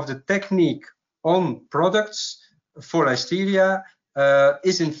efficacy of the technique on products for Listeria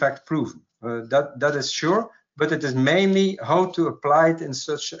is in fact proven. That is sure, but it is mainly how to apply it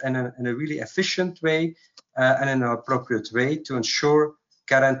in a really efficient way and in an appropriate way to ensure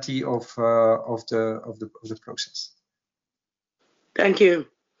guarantee of the process. Thank you.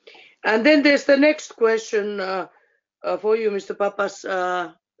 And then there's the next question for you, Mr. Papas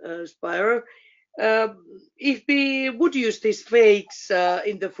Spiro. If we would use these fakes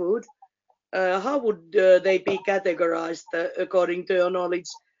in the food, how would they be categorized according to your knowledge?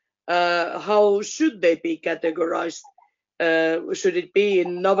 How should they be categorized? Should it be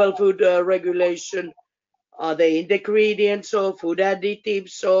in novel food regulation? Are they in the ingredients or food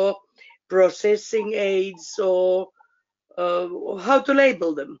additives or processing aids, or how to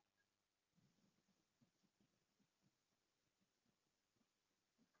label them?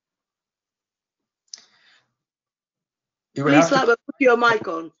 Please put your mic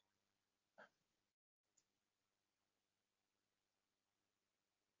on.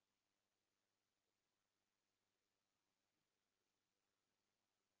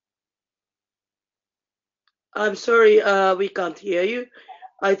 I'm sorry, we can't hear you.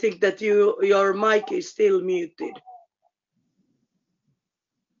 I think that your mic is still muted.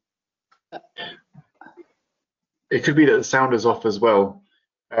 It could be that the sound is off as well.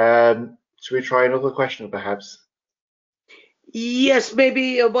 Should we try another question, perhaps? Yes,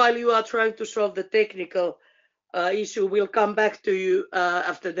 maybe while you are trying to solve the technical issue, we'll come back to you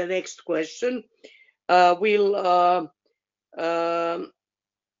after the next question. We'll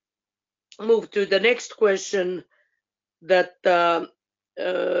move to the next question that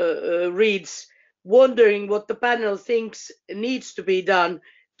reads, wondering what the panel thinks needs to be done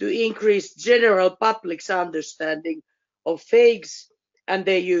to increase general public's understanding of fakes and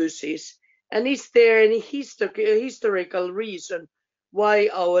their uses. And is there any historical reason why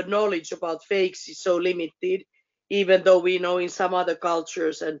our knowledge about fakes is so limited, even though we know in some other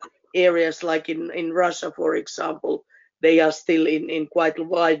cultures and areas like in Russia, for example, they are still in quite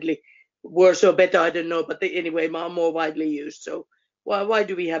widely, worse or better, I don't know, but they, anyway, more widely used. So why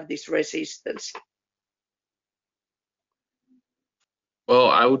do we have this resistance? Well,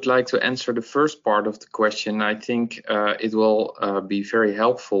 I would like to answer the first part of the question. I think it will be very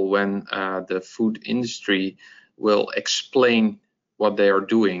helpful when the food industry will explain what they are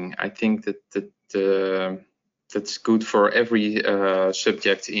doing. I think that's good for every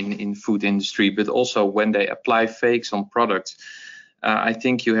subject in food industry, but also when they apply fakes on products. I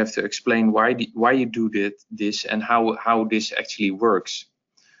think you have to explain why you do this and how this actually works.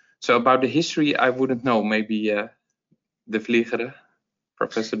 So about the history, I wouldn't know. Maybe De Vliegere.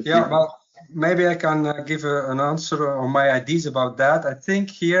 Professor De Vliegere. Yeah, well, maybe I can give an answer on my ideas about that. I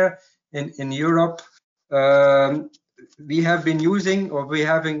think here in Europe, we have been using, or we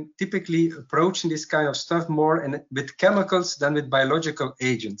having typically approaching this kind of stuff more with chemicals than with biological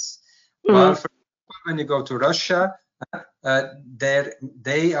agents. Mm-hmm. While for example, when you go to Russia,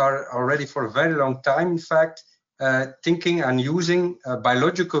 they are already for a very long time, in fact, thinking and using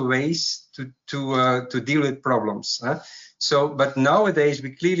biological ways to deal with problems. So, but nowadays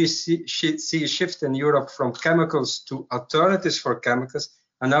we clearly see a shift in Europe from chemicals to alternatives for chemicals,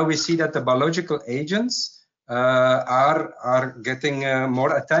 and now we see that the biological agents are getting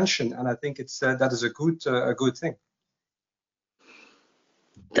more attention, and I think that is a good thing.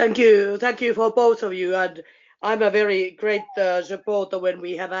 Thank you for both of you, and I'm a very great supporter when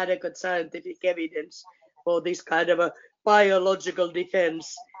we have adequate scientific evidence for this kind of a biological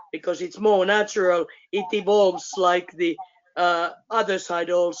defense, because it's more natural. It evolves like the other side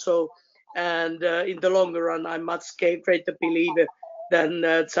also, and in the longer run, I'm much greater believer than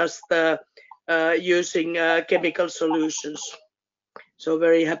just using chemical solutions. So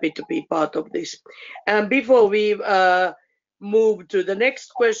very happy to be part of this. And before we move to the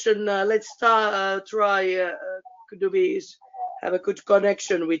next question, let's try. Do we have a good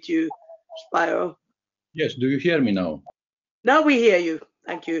connection with you, Spyro? Yes. Do you hear me now? Now we hear you.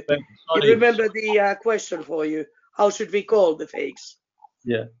 Thank you. You remember the question for you. How should we call the fakes?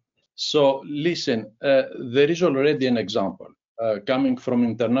 Yeah. So listen, there is already an example coming from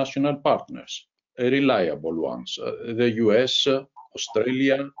international partners, reliable ones. The US,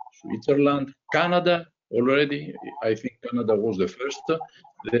 Australia, Switzerland, Canada already. I think Canada was the first.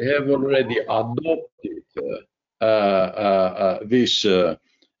 They have already adopted this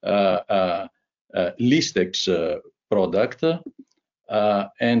Listex product.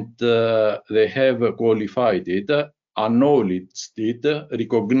 And they have qualified it, acknowledged it,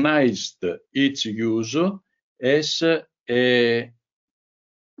 recognized its use as a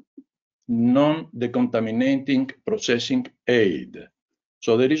non-decontaminating processing aid.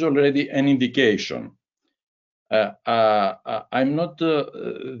 So there is already an indication. I'm not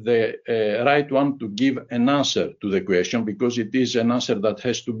the right one to give an answer to the question, because it is an answer that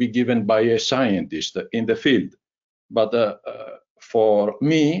has to be given by a scientist in the field. But for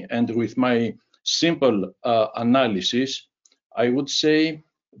me, and with my simple analysis, I would say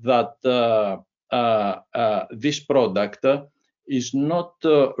that this product is not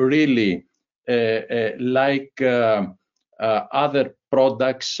really like other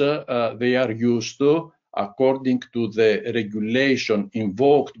products they are used to according to the regulation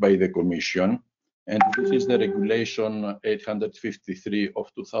invoked by the Commission, and this is the regulation 853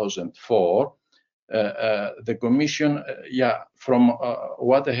 of 2004. The Commission, from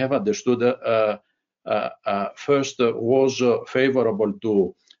what I have understood, first was favorable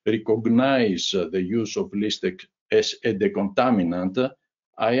to recognize the use of Listex as a decontaminant.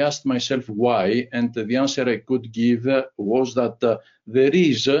 I asked myself why, and the answer I could give was that there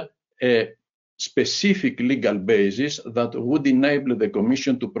is a specific legal basis that would enable the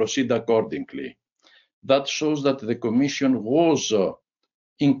Commission to proceed accordingly. That shows that the Commission was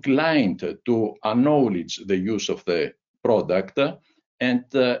inclined to acknowledge the use of the product, and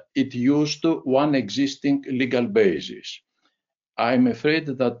it used one existing legal basis. I'm afraid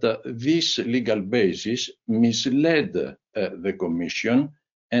that this legal basis misled the Commission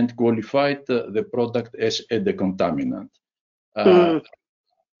and qualified the product as a decontaminant.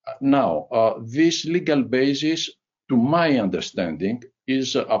 Now, this legal basis, to my understanding,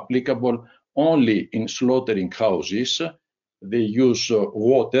 is applicable only in slaughtering houses. They use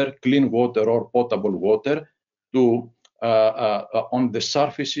water, clean water or potable water, to on the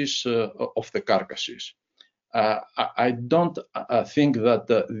surfaces of the carcasses. I don't think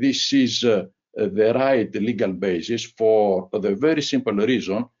that this is the right legal basis, for the very simple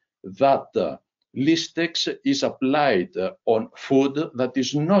reason that Listex is applied on food that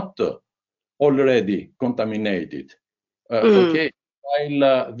is not already contaminated. Okay,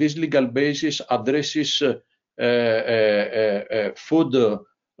 while this legal basis addresses food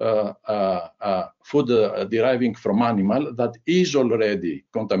deriving from animal that is already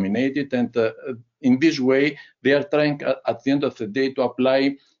contaminated, and in this way they are trying at the end of the day to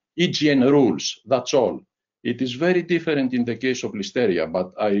apply hygiene rules. That's all. It is very different in the case of Listeria,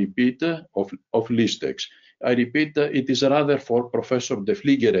 but I repeat, of Listex. I repeat, it is rather for Professor De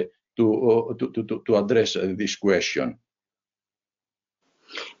Vliegere to address this question.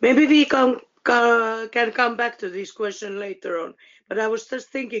 Maybe we can come back to this question later on. But I was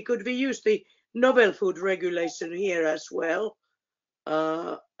just thinking, could we use the novel food regulation here as well,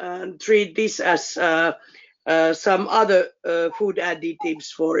 and treat this as some other food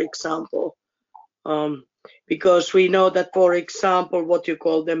additives, for example? Because we know that, for example, what you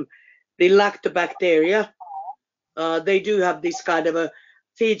call them, the lactobacteria, they do have this kind of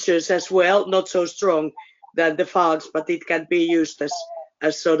features as well, not so strong than the phages, but it can be used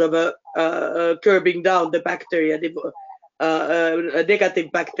as sort of a curbing down the bacteria, a negative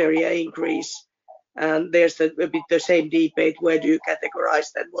bacteria increase. And there's a bit the same debate, where do you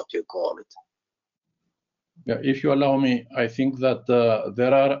categorize that, what you call it? Yeah, if you allow me, I think that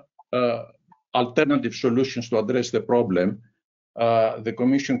there are alternative solutions to address the problem. The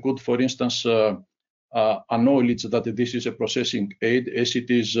Commission could, for instance, acknowledge that this is a processing aid, as it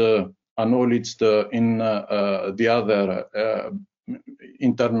is acknowledged in the other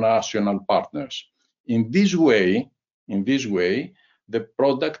international partners. In this way, the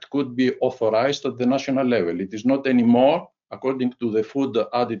product could be authorized at the national level. It is not anymore, according to the Food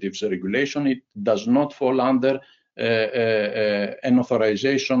Additives Regulation, it does not fall under an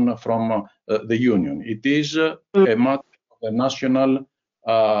authorization from the Union. It is a matter of the national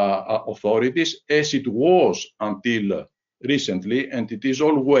authorities, as it was until recently, and it is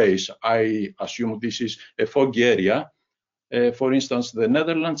always, I assume this is a foggy area. For instance, the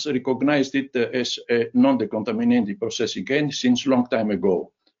Netherlands recognized it as a non-decontaminated processing aid since long time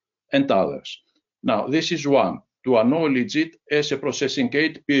ago, and others. Now, this is one, to acknowledge it as a processing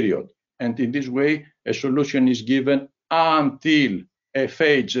aid, period. And in this way, a solution is given until a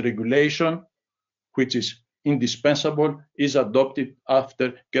phage regulation, which is indispensable, is adopted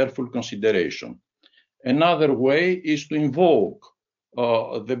after careful consideration. Another way is to invoke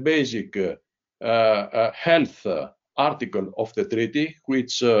the basic health article of the treaty,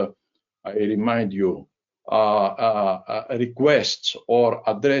 which I remind you requests or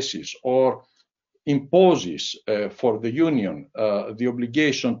addresses or imposes for the Union the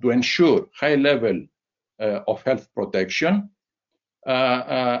obligation to ensure high level of health protection,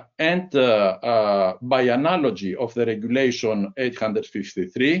 and by analogy of the regulation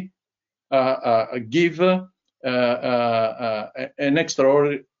 853, give an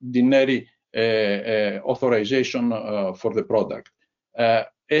extraordinary authorization for the product.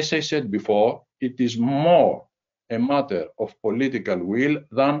 As I said before, it is more a matter of political will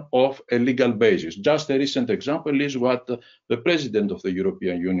than of a legal basis. Just a recent example is what the President of the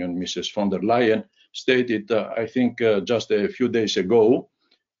European Union, Mrs. von der Leyen, stated, I think, just a few days ago,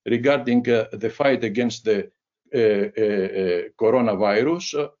 regarding the fight against the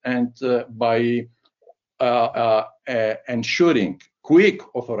coronavirus, and by ensuring quick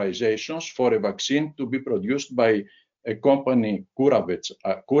authorizations for a vaccine to be produced by a company,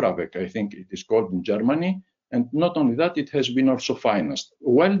 CureVac, I think it is called in Germany. And not only that, it has been also financed.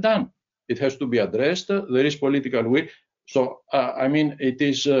 Well done. It has to be addressed. There is political will. So, I mean, it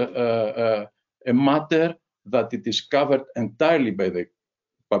is a matter that it is covered entirely by the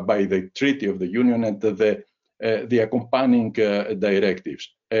Treaty of the Union and the accompanying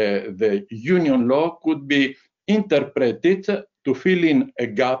directives. The Union law could be interpreted to fill in a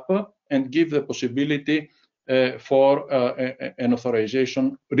gap and give the possibility for an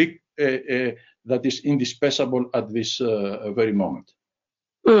authorization that is indispensable at this very moment.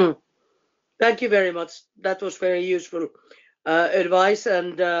 Thank you very much. That was very useful advice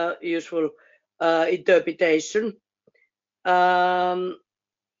and useful interpretation.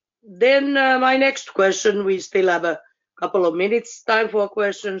 Then my next question, we still have a couple of minutes time for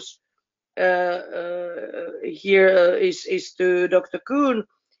questions. Here is to Dr. Kuhn,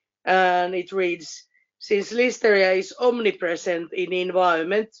 and it reads, since Listeria is omnipresent in the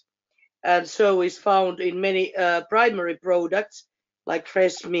environment and so is found in many primary products like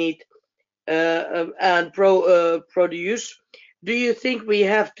fresh meat, and produce. Do you think we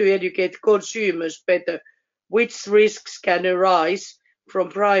have to educate consumers better which risks can arise from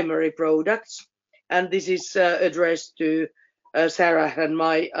primary products? And this is addressed to Sarah and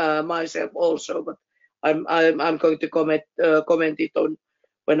myself also, but I'm going to comment it on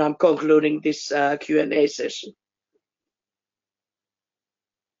when I'm concluding this Q&A session.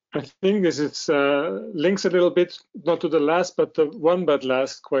 I think this is links a little bit, not to the last, but the one but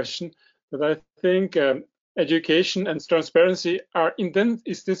last question. But I think education and transparency are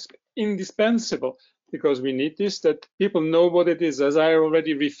indispensable, because we need this, that people know what it is. As I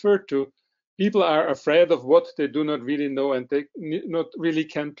already referred to, people are afraid of what they do not really know and they not really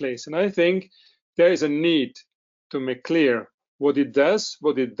can place. And I think there is a need to make clear what it does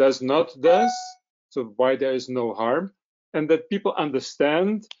not do, so why there is no harm, and that people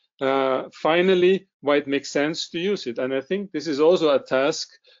understand finally why it makes sense to use it. And I think this is also a task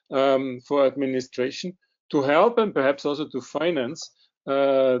for administration to help and perhaps also to finance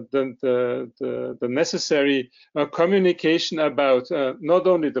the necessary communication about not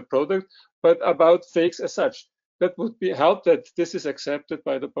only the product, but about fakes as such. That would be help that this is accepted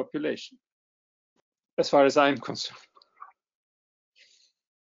by the population, as far as I'm concerned.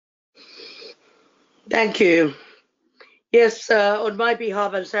 Thank you. Yes, on my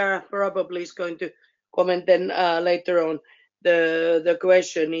behalf, and Sarah probably is going to comment then later on, the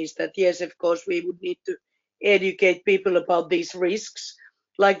question is that yes, of course, we would need to educate people about these risks,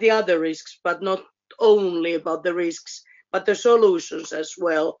 like the other risks, but not only about the risks, but the solutions as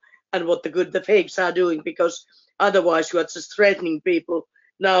well, and what the fakes are doing, because otherwise you are just threatening people.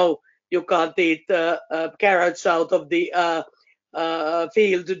 Now you can't eat carrots out of the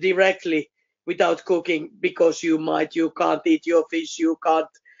field directly without cooking, because you can't eat your fish, you can't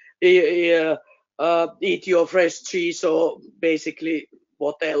eat your fresh cheese, or basically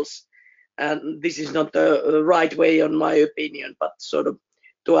what else. And this is not the right way, in my opinion, but sort of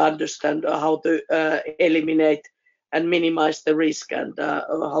to understand how to eliminate and minimize the risk, and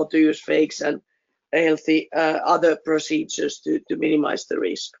how to use fakes and healthy other procedures to minimize the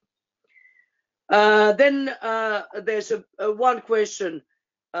risk. Then there's one question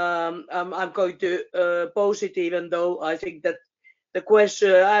I'm going to pose it, even though I think that the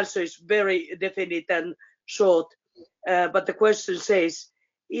answer is very definite and short. But the question says,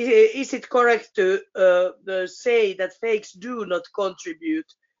 is it correct to say that fakes do not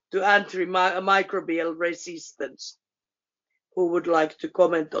contribute to antimicrobial resistance? Who would like to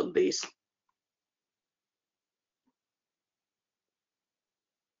comment on this?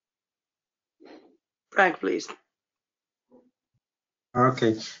 Frank, please.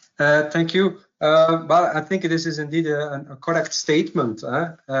 Okay, thank you. Well, I think this is indeed a correct statement.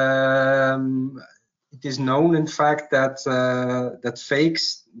 It is known, in fact, that that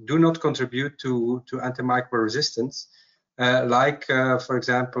fakes do not contribute to antimicrobial resistance, like, for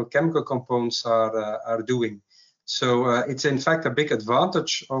example, chemical compounds are doing. So it's in fact a big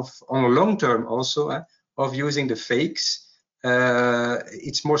advantage on a long term also of using the fakes.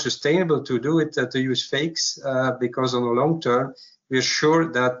 It's more sustainable to do it to use fakes because on the long term we're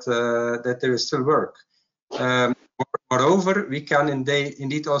sure that that there is still work. Moreover, we can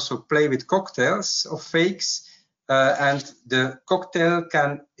indeed also play with cocktails of fakes, and the cocktail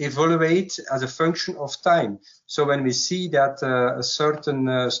can evaluate as a function of time. So when we see that a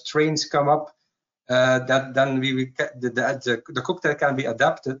certain strains come up, that then the cocktail can be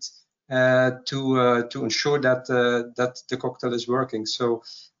adapted to ensure that that the cocktail is working. So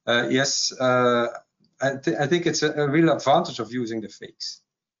yes, I think it's a real advantage of using the fakes.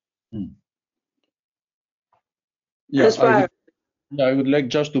 Yeah, I would like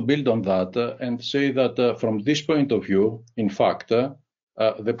just to build on that and say that from this point of view, in fact, the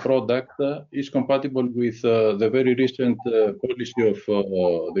product is compatible with the very recent policy of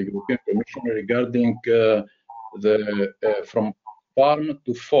the European Commission regarding the from farm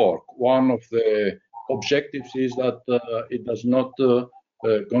to fork. One of the objectives is that it does not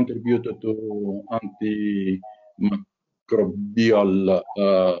contribute to antimicrobial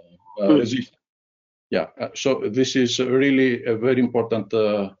resistance. Yeah, so this is really a very important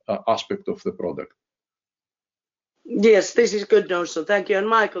aspect of the product. Yes, this is good also. Thank you. And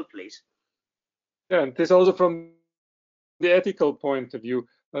Michael, please. Yeah, and this also from the ethical point of view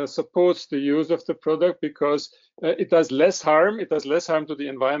supports the use of the product, because it does less harm. It does less harm to the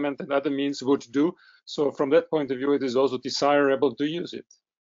environment than other means would do. So from that point of view, it is also desirable to use it.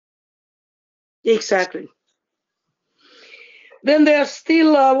 Exactly. Then there's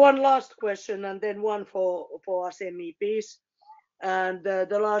still one last question, and then one for us MEPs. And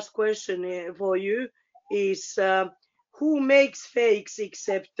the last question for you is, who makes fakes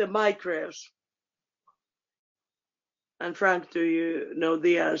except the micros? And Frank, do you know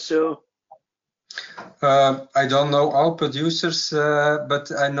the answer? I don't know all producers,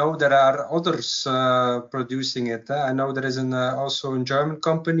 but I know there are others producing it. I know there is also a German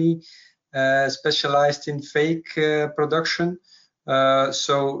company specialized in fake production,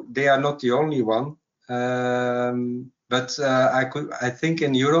 so they are not the only one. But I think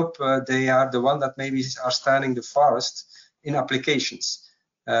in Europe they are the one that maybe are standing the farthest in applications.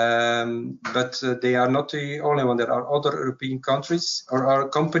 But they are not the only one. There are other European countries or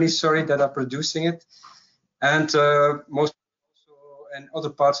companies, sorry, that are producing it, and most also in other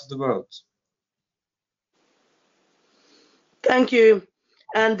parts of the world. Thank you.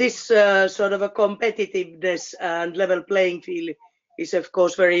 And this sort of a competitiveness and level playing field is, of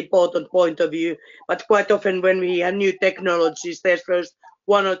course, very important point of view. But quite often when we have new technologies, there's first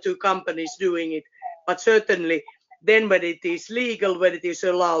one or two companies doing it. But certainly then when it is legal, when it is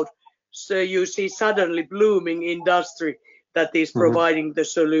allowed, so you see suddenly blooming industry that is providing the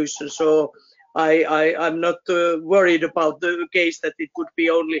solution. So I'm not worried about the case that it would be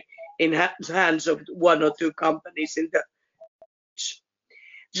only in hands of one or two companies in the.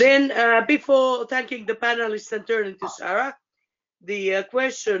 Then before thanking the panelists and turning to Sarah, the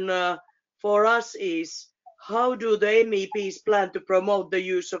question for us is, how do the MEPs plan to promote the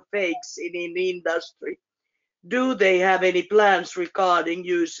use of fakes in the industry? Do they have any plans regarding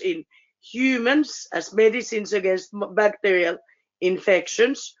use in humans as medicines against bacterial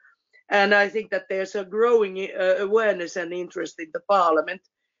infections? And I think that there's a growing awareness and interest in the Parliament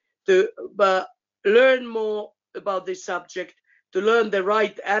to learn more about this subject, to learn the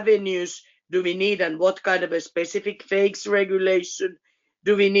right avenues. Do we need and what kind of a specific fakes regulation?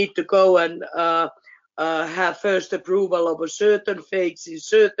 Do we need to go and have first approval of a certain fakes in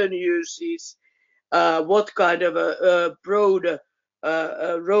certain uses? What kind of a broad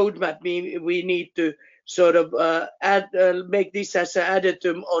roadmap we need to sort of make this as an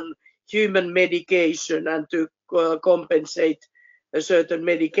additive on human medication and to compensate certain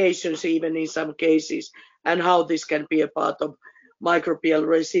medications even in some cases, and how this can be a part of microbial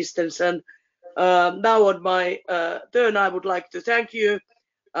resistance. And now on my turn, I would like to thank you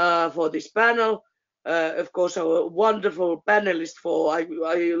for this panel. Of course, our wonderful panelists I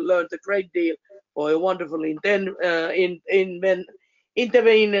learned a great deal for a wonderful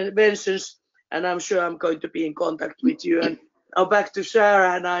interventions, and I'm sure I'm going to be in contact with you. And now back to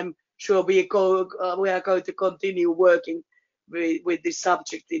Sarah, and I'm sure we are going to continue working with this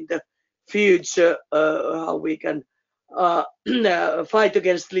subject in the future, how we can fight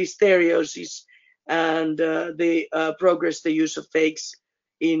against listeriosis and progress the use of fakes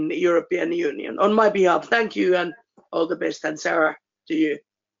in the European Union. On my behalf, thank you and all the best. And Sarah, to you.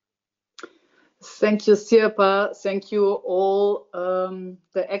 Thank you, Sirpa. Thank you all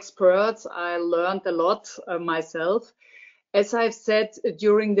the experts. I learned a lot myself. As I've said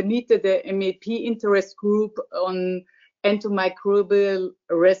during the meeting, the MEP interest group on antimicrobial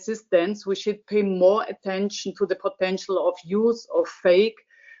resistance, we should pay more attention to the potential of use of fake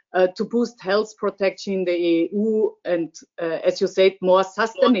to boost health protection in the EU and, as you said, more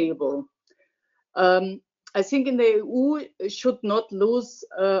sustainable. I think in the EU should not lose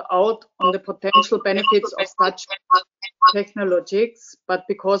out on the potential benefits of such technologies, but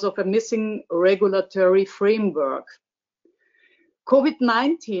because of a missing regulatory framework.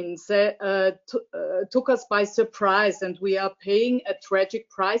 COVID-19 took us by surprise, and we are paying a tragic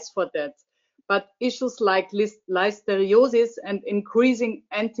price for that. But issues like listeriosis and increasing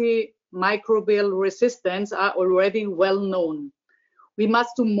antimicrobial resistance are already well known. We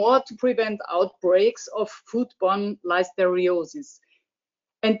must do more to prevent outbreaks of foodborne listeriosis.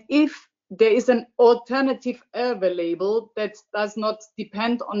 And if there is an alternative available that does not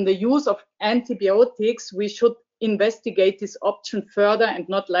depend on the use of antibiotics, we should investigate this option further and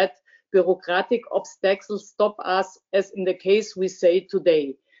not let bureaucratic obstacles stop us, as in the case we say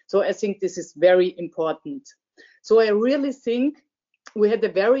today. So I think this is very important. So I really think we had a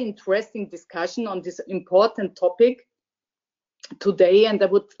very interesting discussion on this important topic today, and I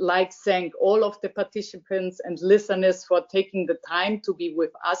would like to thank all of the participants and listeners for taking the time to be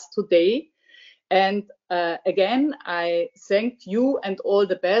with us today. And again, I thank you and all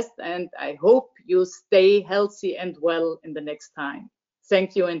the best, and I hope you stay healthy and well in the next time.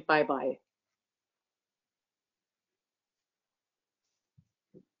 Thank you and bye-bye.